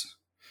friends,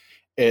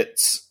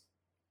 it's,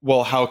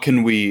 well, how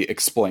can we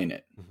explain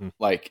it? Mm-hmm.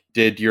 Like,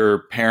 did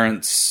your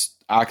parents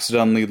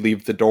accidentally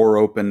leave the door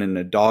open and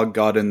a dog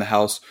got in the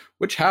house?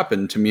 Which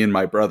happened to me and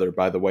my brother,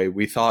 by the way.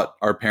 We thought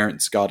our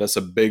parents got us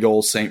a big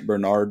old St.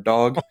 Bernard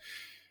dog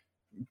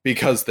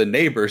because the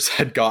neighbors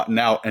had gotten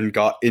out and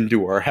got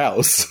into our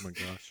house. Oh my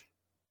gosh.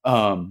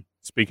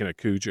 Speaking of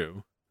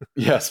Cujo.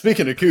 Yeah,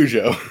 speaking of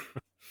Cujo.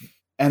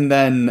 And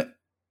then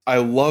I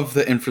love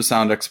the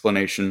infrasound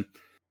explanation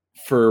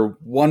for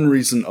one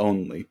reason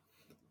only.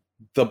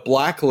 The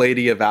Black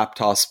Lady of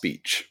Aptos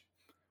Beach,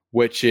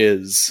 which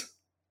is,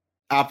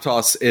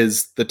 Aptos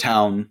is the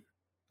town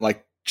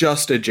like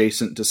just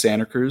adjacent to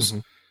Santa Cruz.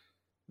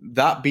 Mm-hmm.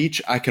 That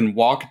beach I can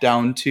walk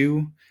down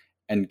to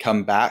and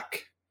come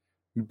back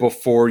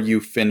before you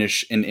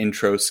finish an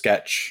intro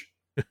sketch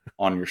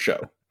on your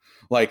show.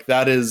 Like,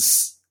 that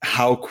is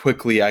how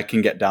quickly I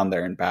can get down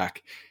there and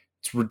back.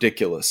 It's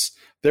ridiculous.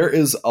 There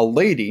is a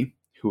lady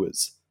who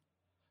is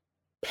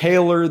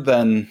paler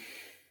than,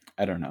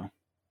 I don't know,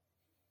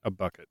 a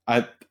bucket.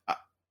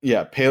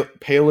 Yeah,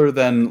 paler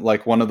than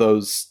like one of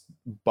those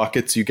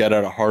buckets you get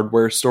at a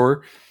hardware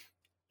store,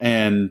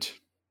 and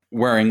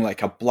wearing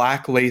like a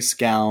black lace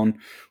gown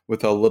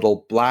with a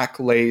little black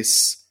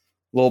lace,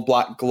 little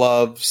black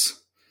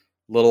gloves,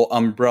 little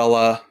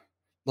umbrella,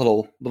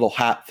 little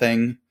hat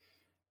thing,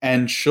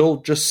 and she'll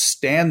just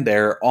stand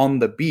there on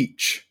the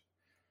beach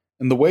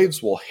and the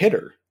waves will hit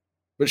her,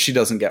 but she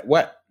doesn't get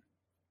wet.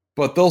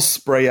 But they'll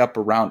spray up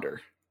around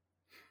her,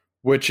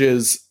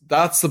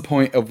 that's the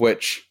point of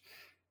which,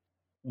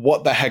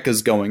 what the heck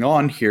is going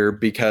on here?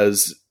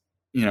 Because,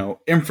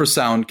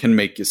 infrasound can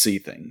make you see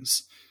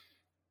things.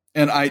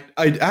 And I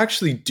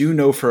actually do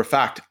know for a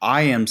fact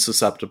I am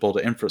susceptible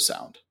to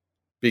infrasound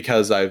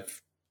because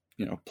I've,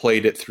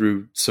 played it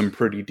through some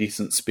pretty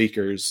decent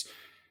speakers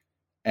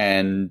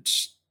and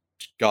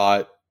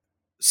got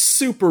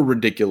super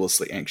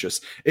ridiculously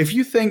anxious. If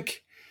you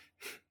think,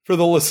 for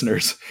the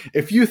listeners,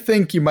 if you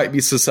think you might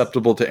be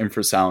susceptible to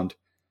infrasound,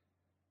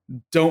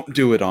 don't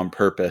do it on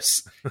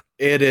purpose.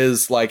 It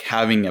is like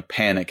having a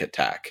panic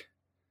attack.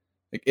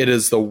 Like, it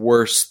is the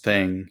worst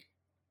thing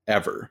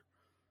ever.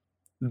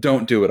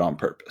 Don't do it on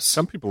purpose.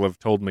 Some people have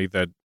told me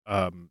that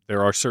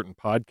there are certain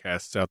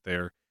podcasts out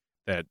there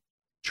that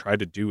try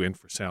to do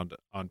infrasound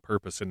on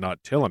purpose and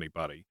not tell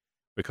anybody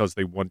because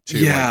they want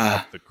to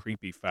up the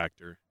creepy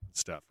factor and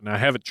stuff. And I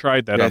haven't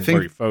tried that on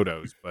Blurry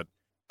Photos, but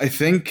I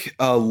think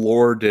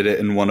Lore did it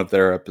in one of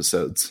their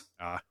episodes.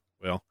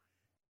 Well,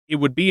 it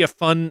would be a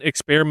fun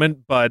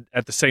experiment, but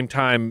at the same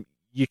time,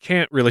 you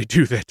can't really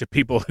do that to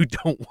people who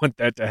don't want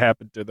that to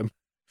happen to them.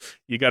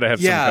 You got to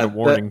have some kind of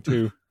warning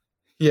too.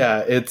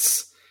 Yeah,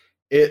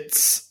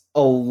 it's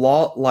a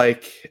lot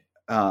like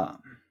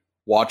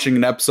watching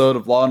an episode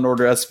of Law and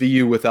Order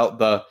SVU without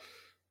the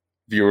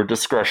viewer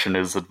discretion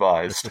is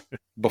advised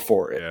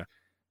before it.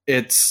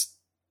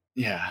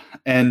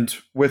 And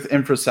with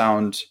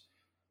infrasound,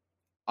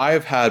 I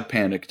have had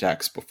panic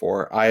attacks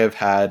before. I have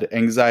had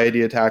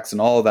anxiety attacks and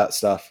all of that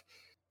stuff.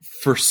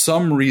 For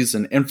some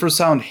reason,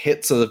 infrasound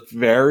hits a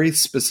very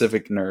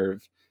specific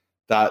nerve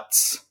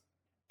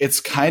it's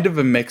kind of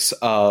a mix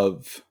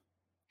of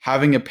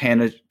having a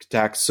panic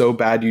attack so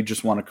bad you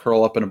just want to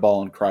curl up in a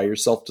ball and cry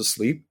yourself to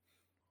sleep,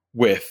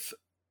 with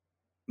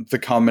the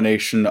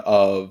combination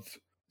of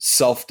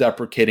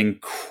self-deprecating,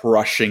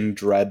 crushing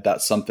dread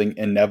that something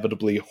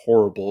inevitably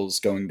horrible is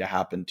going to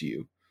happen to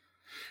you.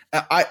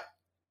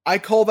 I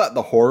call that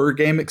the horror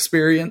game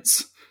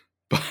experience,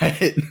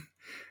 but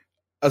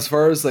as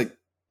far as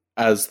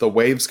as the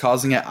waves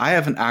causing it, I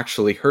haven't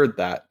actually heard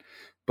that.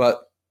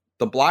 But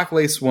the black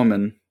lace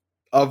woman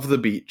of the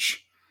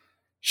beach,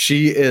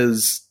 she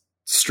is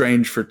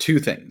strange for two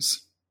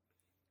things.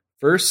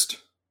 First,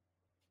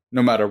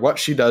 no matter what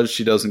she does,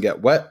 she doesn't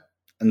get wet.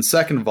 And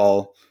second of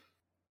all,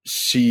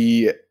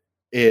 she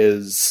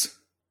is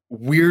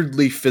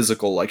weirdly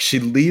physical. Like, she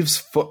leaves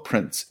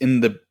footprints in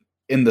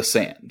the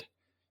sand.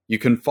 You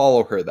can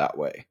follow her that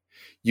way.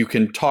 You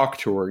can talk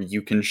to her.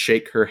 You can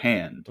shake her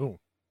hand. Ooh.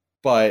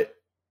 But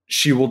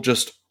she will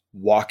just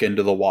walk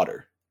into the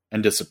water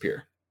and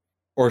disappear.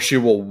 Or she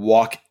will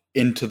walk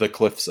into the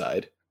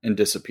cliffside and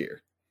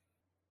disappear.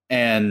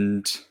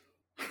 And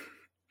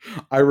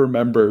I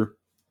remember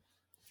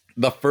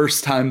the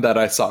first time that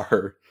I saw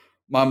her,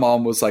 my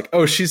mom was like,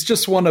 "Oh, she's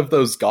just one of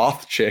those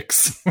goth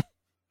chicks."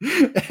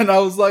 And I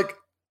was like,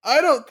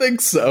 "I don't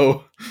think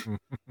so."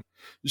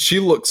 She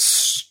looks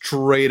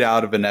straight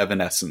out of an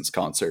Evanescence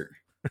concert.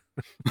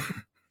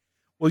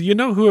 Well, you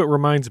know who it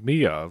reminds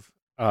me of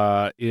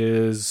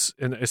is,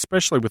 and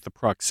especially with the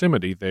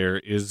proximity there,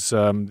 is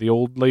the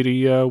old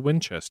lady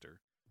Winchester.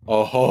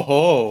 Oh ho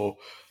ho!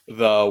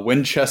 The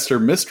Winchester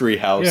Mystery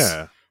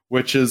House,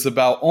 which is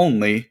about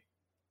only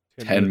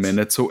 10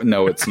 minutes.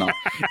 No, it's not.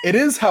 It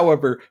is,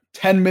 however,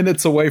 10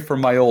 minutes away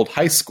from my old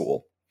high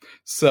school.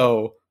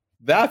 So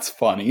that's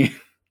funny.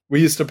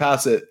 We used to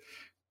pass it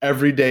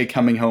every day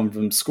coming home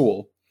from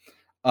school.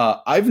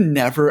 I've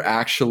never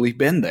actually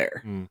been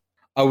there.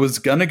 I was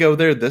going to go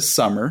there this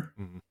summer,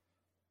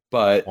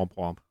 but... Womp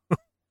womp.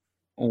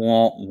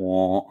 Womp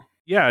womp.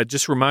 Yeah, it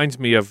just reminds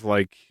me of,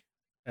 like,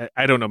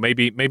 I don't know,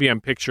 maybe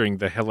I'm picturing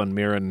the Helen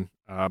Mirren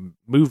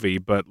movie,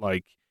 but,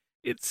 like,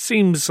 it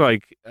seems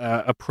like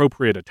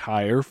appropriate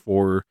attire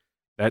for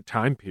that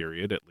time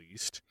period, at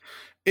least.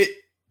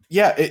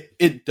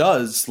 It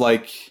does,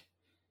 like,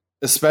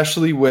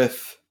 especially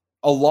with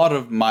a lot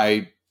of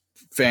my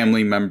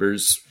family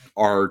members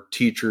are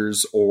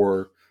teachers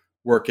or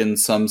work in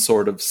some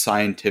sort of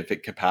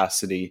scientific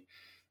capacity,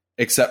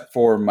 except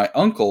for my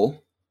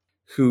uncle,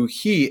 who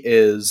he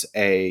is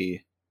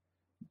a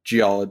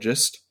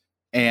geologist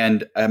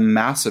and a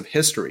massive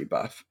history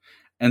buff.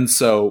 And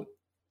so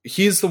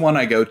he's the one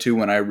I go to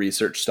when I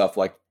research stuff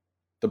like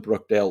the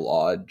Brookdale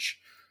Lodge.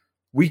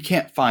 We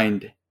can't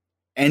find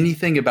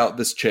anything about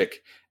this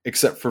chick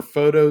except for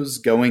photos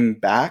going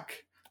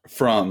back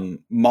from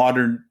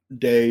modern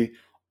day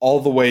all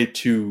the way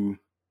to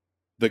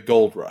the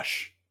gold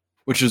rush,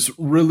 which is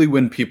really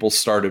when people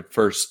started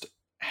first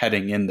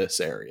heading in this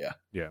area.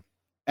 Yeah.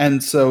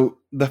 And so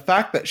the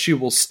fact that she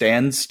will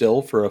stand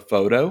still for a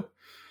photo,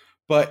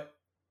 but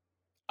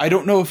I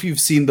don't know if you've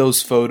seen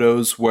those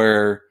photos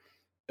where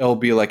it'll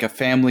be like a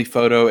family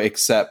photo,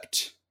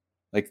 except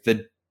like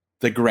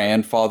the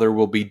grandfather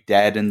will be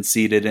dead and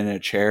seated in a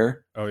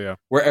chair. Oh, yeah.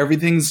 Where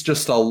everything's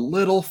just a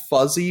little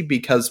fuzzy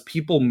because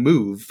people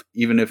move,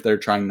 even if they're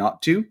trying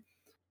not to.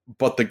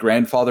 But the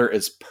grandfather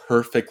is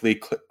perfectly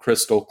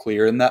crystal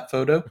clear in that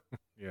photo.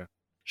 Yeah.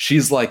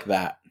 She's like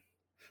that.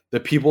 The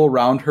people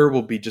around her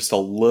will be just a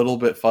little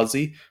bit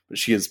fuzzy, but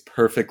she is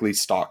perfectly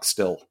stock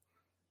still.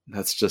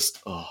 That's just,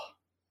 ugh.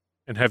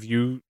 And have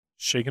you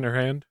shaken her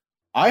hand?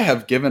 I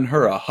have given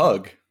her a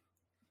hug.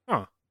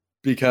 Huh.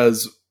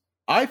 Because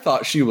I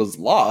thought she was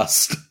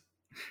lost.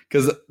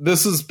 Because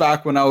this is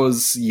back when I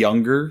was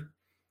younger,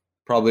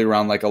 probably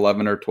around like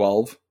 11 or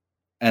 12.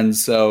 And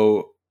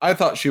so I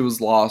thought she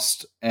was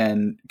lost,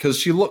 and because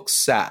she looks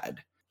sad.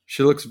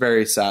 She looks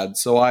very sad.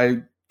 So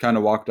I kind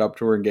of walked up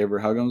to her and gave her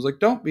a hug. And I was like,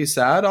 don't be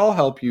sad. I'll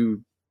help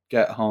you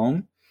get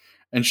home.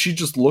 And she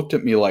just looked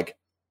at me like,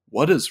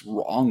 what is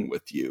wrong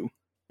with you?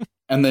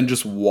 And then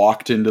just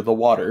walked into the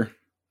water.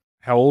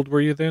 How old were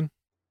you then?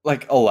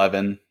 Like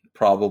 11,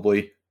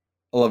 probably.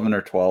 11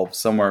 or 12,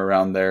 somewhere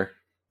around there.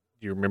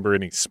 Do you remember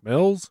any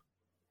smells?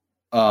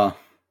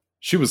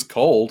 She was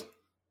cold.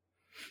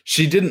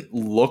 She didn't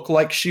look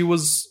like she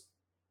was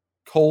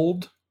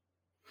cold,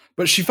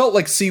 but she felt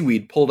like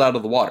seaweed pulled out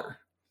of the water.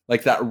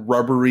 Like that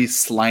rubbery,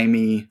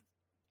 slimy,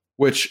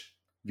 which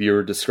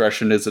viewer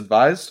discretion is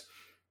advised.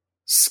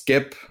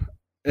 Skip,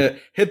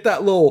 hit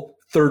that little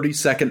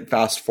 30-second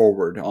fast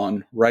forward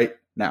on right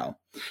now.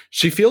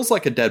 She feels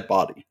like a dead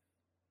body,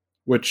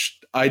 which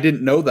I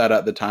didn't know that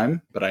at the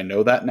time, but I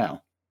know that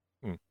now.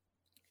 All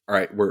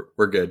right,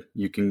 we're good.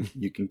 You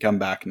can come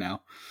back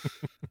now.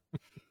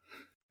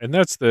 And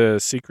that's the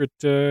secret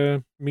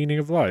meaning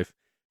of life.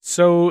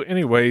 So,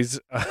 anyways,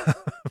 bet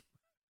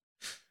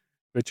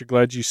you're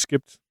glad you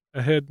skipped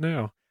ahead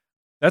now.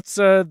 That's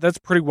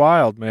pretty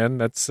wild, man.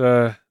 Those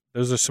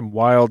are some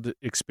wild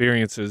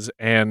experiences.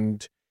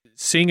 And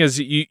seeing as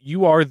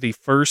you are the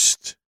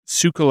first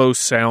Sucralose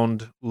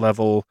sound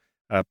level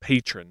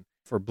patron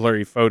for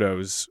Blurry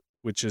Photos,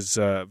 which is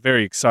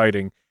very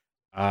exciting,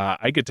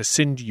 I get to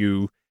send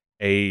you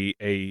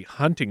a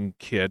hunting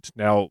kit.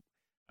 Now,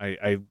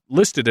 I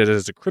listed it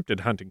as a cryptid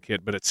hunting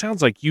kit, but it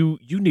sounds like you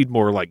need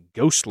more like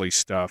ghostly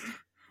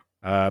stuff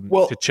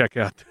to check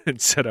out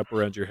and set up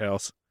around your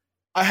house.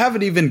 I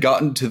haven't even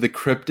gotten to the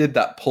cryptid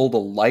that pulled a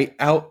light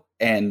out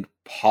and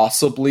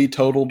possibly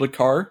totaled a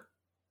car.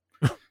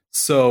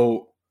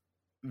 So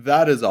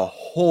that is a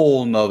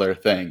whole nother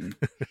thing.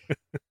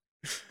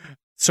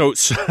 So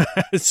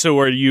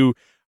are you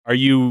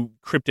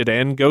cryptid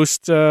and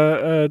ghost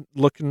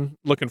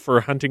looking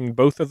for hunting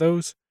both of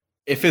those?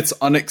 If it's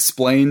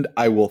unexplained,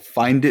 I will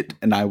find it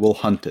and I will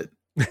hunt it.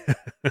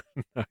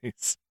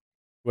 Nice.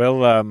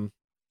 Well,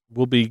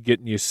 we'll be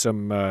getting you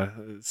some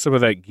of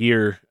that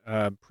gear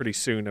pretty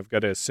soon. I've got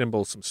to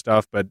assemble some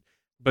stuff, but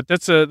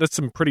that's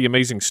some pretty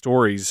amazing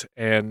stories,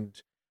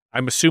 and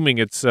I'm assuming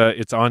it's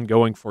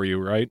ongoing for you,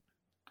 right?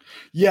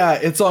 Yeah,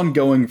 it's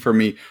ongoing for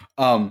me.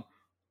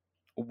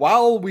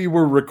 While we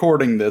were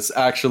recording this,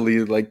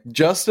 actually, like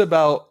just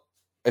about,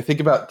 I think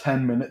about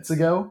 10 minutes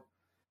ago,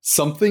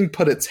 something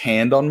put its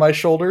hand on my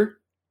shoulder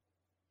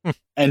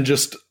and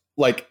just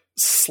like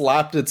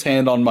slapped its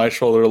hand on my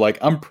shoulder like,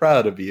 I'm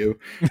proud of you.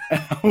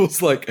 And I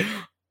was like,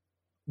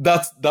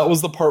 that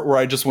was the part where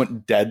I just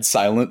went dead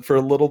silent for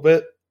a little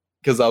bit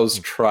because I was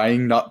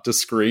trying not to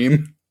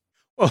scream.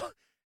 Well,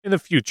 in the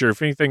future,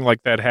 if anything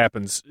like that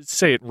happens,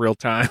 say it in real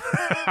time.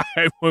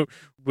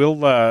 We'll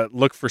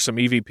look for some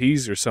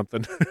EVPs or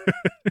something.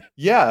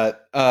 Yeah,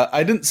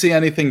 I didn't see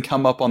anything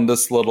come up on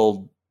this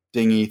little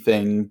dingy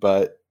thing,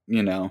 but,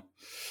 you know,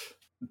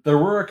 there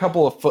were a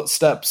couple of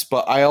footsteps,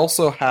 but I always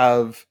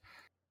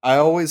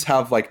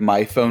have like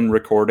my phone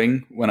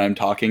recording when I'm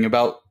talking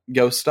about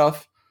ghost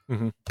stuff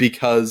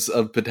because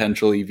of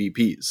potential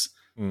EVPs.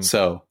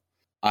 So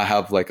I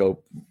have like a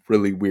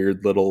really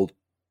weird little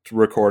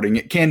recording.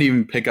 It can't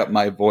even pick up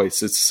my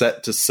voice. It's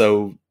set to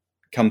so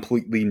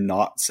completely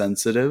not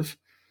sensitive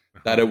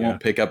that it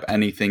won't pick up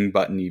anything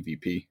but an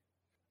EVP.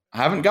 I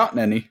haven't gotten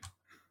any.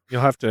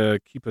 You'll have to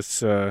keep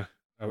us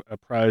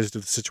apprised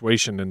of the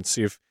situation and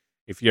see if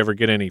you ever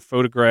get any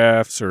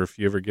photographs or if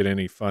you ever get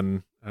any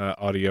fun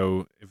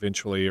audio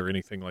eventually or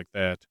anything like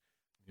that.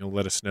 You'll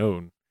let us know,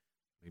 and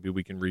maybe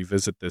we can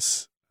revisit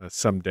this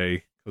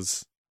someday,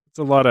 because it's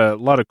a lot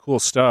of cool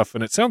stuff,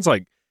 and it sounds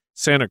like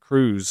Santa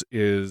Cruz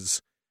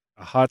is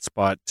a hot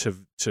spot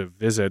to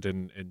visit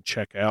and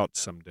check out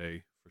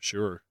someday for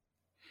sure.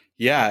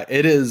 Yeah,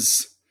 it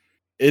is.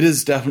 It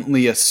is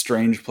definitely a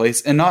strange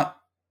place, and not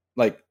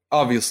like,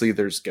 obviously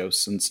there's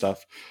ghosts and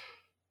stuff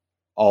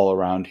all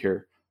around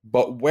here,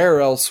 but where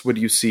else would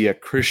you see a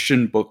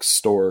Christian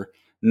bookstore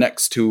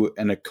next to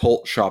an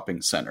occult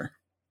shopping center?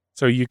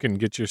 So you can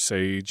get your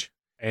sage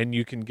and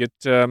you can get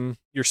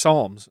your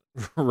psalms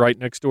right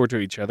next door to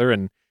each other,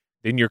 and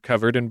then you're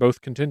covered in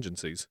both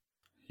contingencies.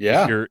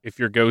 Yeah. If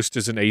your ghost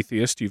is an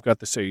atheist, you've got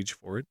the sage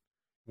for it.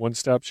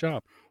 One-stop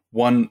shop.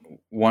 One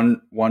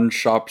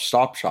shop,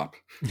 stop shop.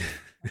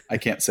 I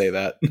can't say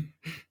that.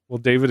 Well,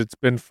 David, it's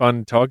been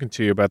fun talking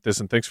to you about this,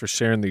 and thanks for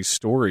sharing these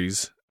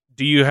stories.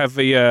 Do you have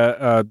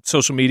a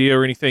social media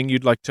or anything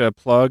you'd like to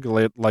plug,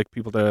 like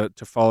people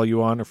to follow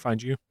you on or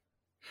find you?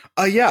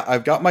 Yeah,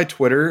 I've got my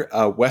Twitter,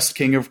 West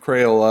King of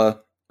Crayola,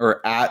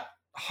 or at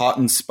Hot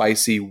and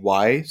Spicy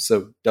Y,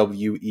 so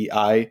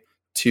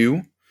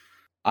WEI2.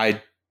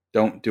 I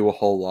don't do a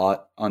whole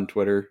lot on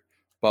Twitter,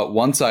 but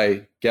once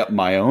I get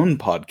my own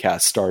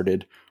podcast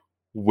started,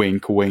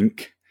 wink,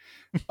 wink,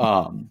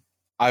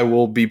 I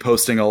will be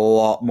posting a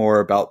lot more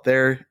about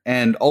there.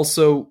 And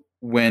also,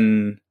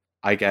 when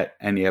I get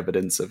any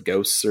evidence of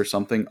ghosts or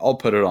something, I'll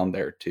put it on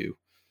there too.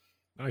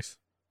 Nice.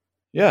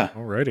 Yeah.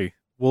 Alrighty.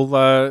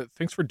 Well,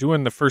 thanks for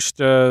doing the first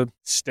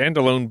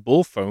standalone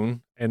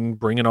BullPhone and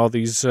bringing all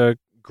these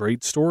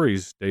great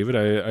stories, David.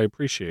 I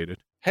appreciate it.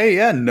 Hey,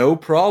 yeah, no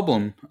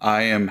problem.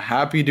 I am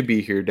happy to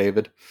be here,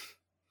 David.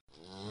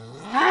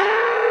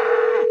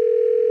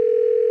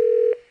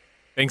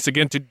 Thanks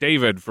again to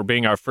David for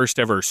being our first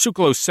ever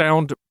Suklo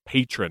Sound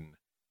patron.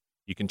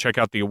 You can check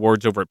out the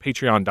awards over at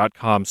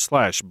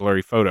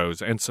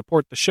patreon.com/blurryphotos and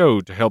support the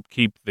show to help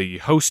keep the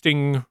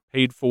hosting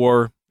paid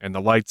for and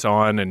the lights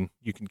on, and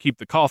you can keep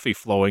the coffee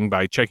flowing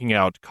by checking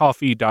out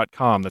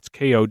ko-fi.com. That's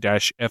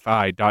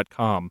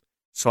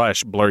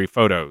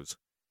ko-fi.com/blurryphotos.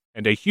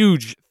 And a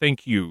huge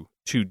thank you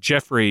to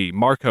Jeffrey,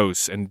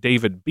 Marcos, and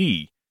David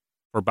B.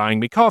 for buying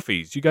me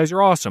coffees. You guys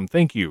are awesome.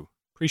 Thank you.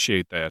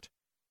 Appreciate that.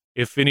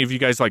 If any of you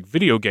guys like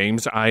video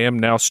games, I am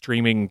now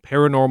streaming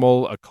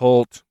paranormal,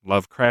 occult,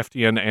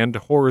 Lovecraftian, and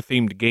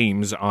horror-themed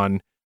games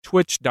on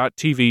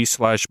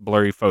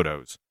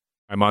twitch.tv/blurryphotos.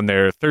 I'm on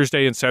there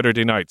Thursday and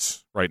Saturday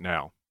nights right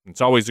now.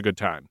 It's always a good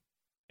time.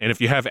 And if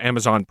you have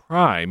Amazon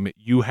Prime,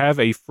 you have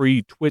a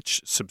free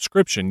Twitch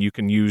subscription you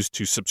can use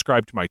to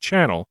subscribe to my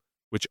channel,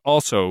 which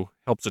also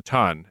helps a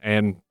ton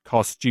and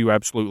costs you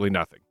absolutely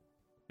nothing.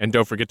 And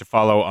don't forget to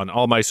follow on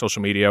all my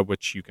social media,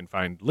 which you can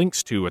find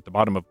links to at the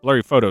bottom of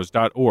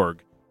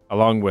blurryphotos.org,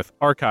 along with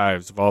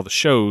archives of all the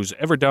shows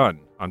ever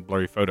done on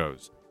Blurry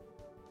Photos.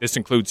 This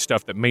includes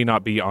stuff that may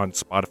not be on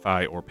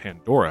Spotify or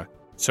Pandora,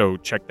 so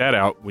check that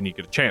out when you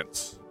get a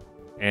chance.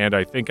 And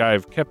I think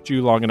I've kept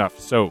you long enough,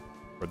 so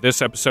for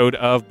this episode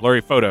of Blurry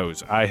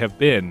Photos, I have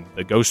been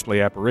the ghostly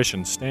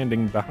apparition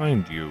standing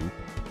behind you,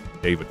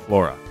 David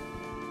Flora.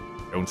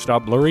 Don't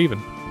stop blur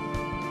even.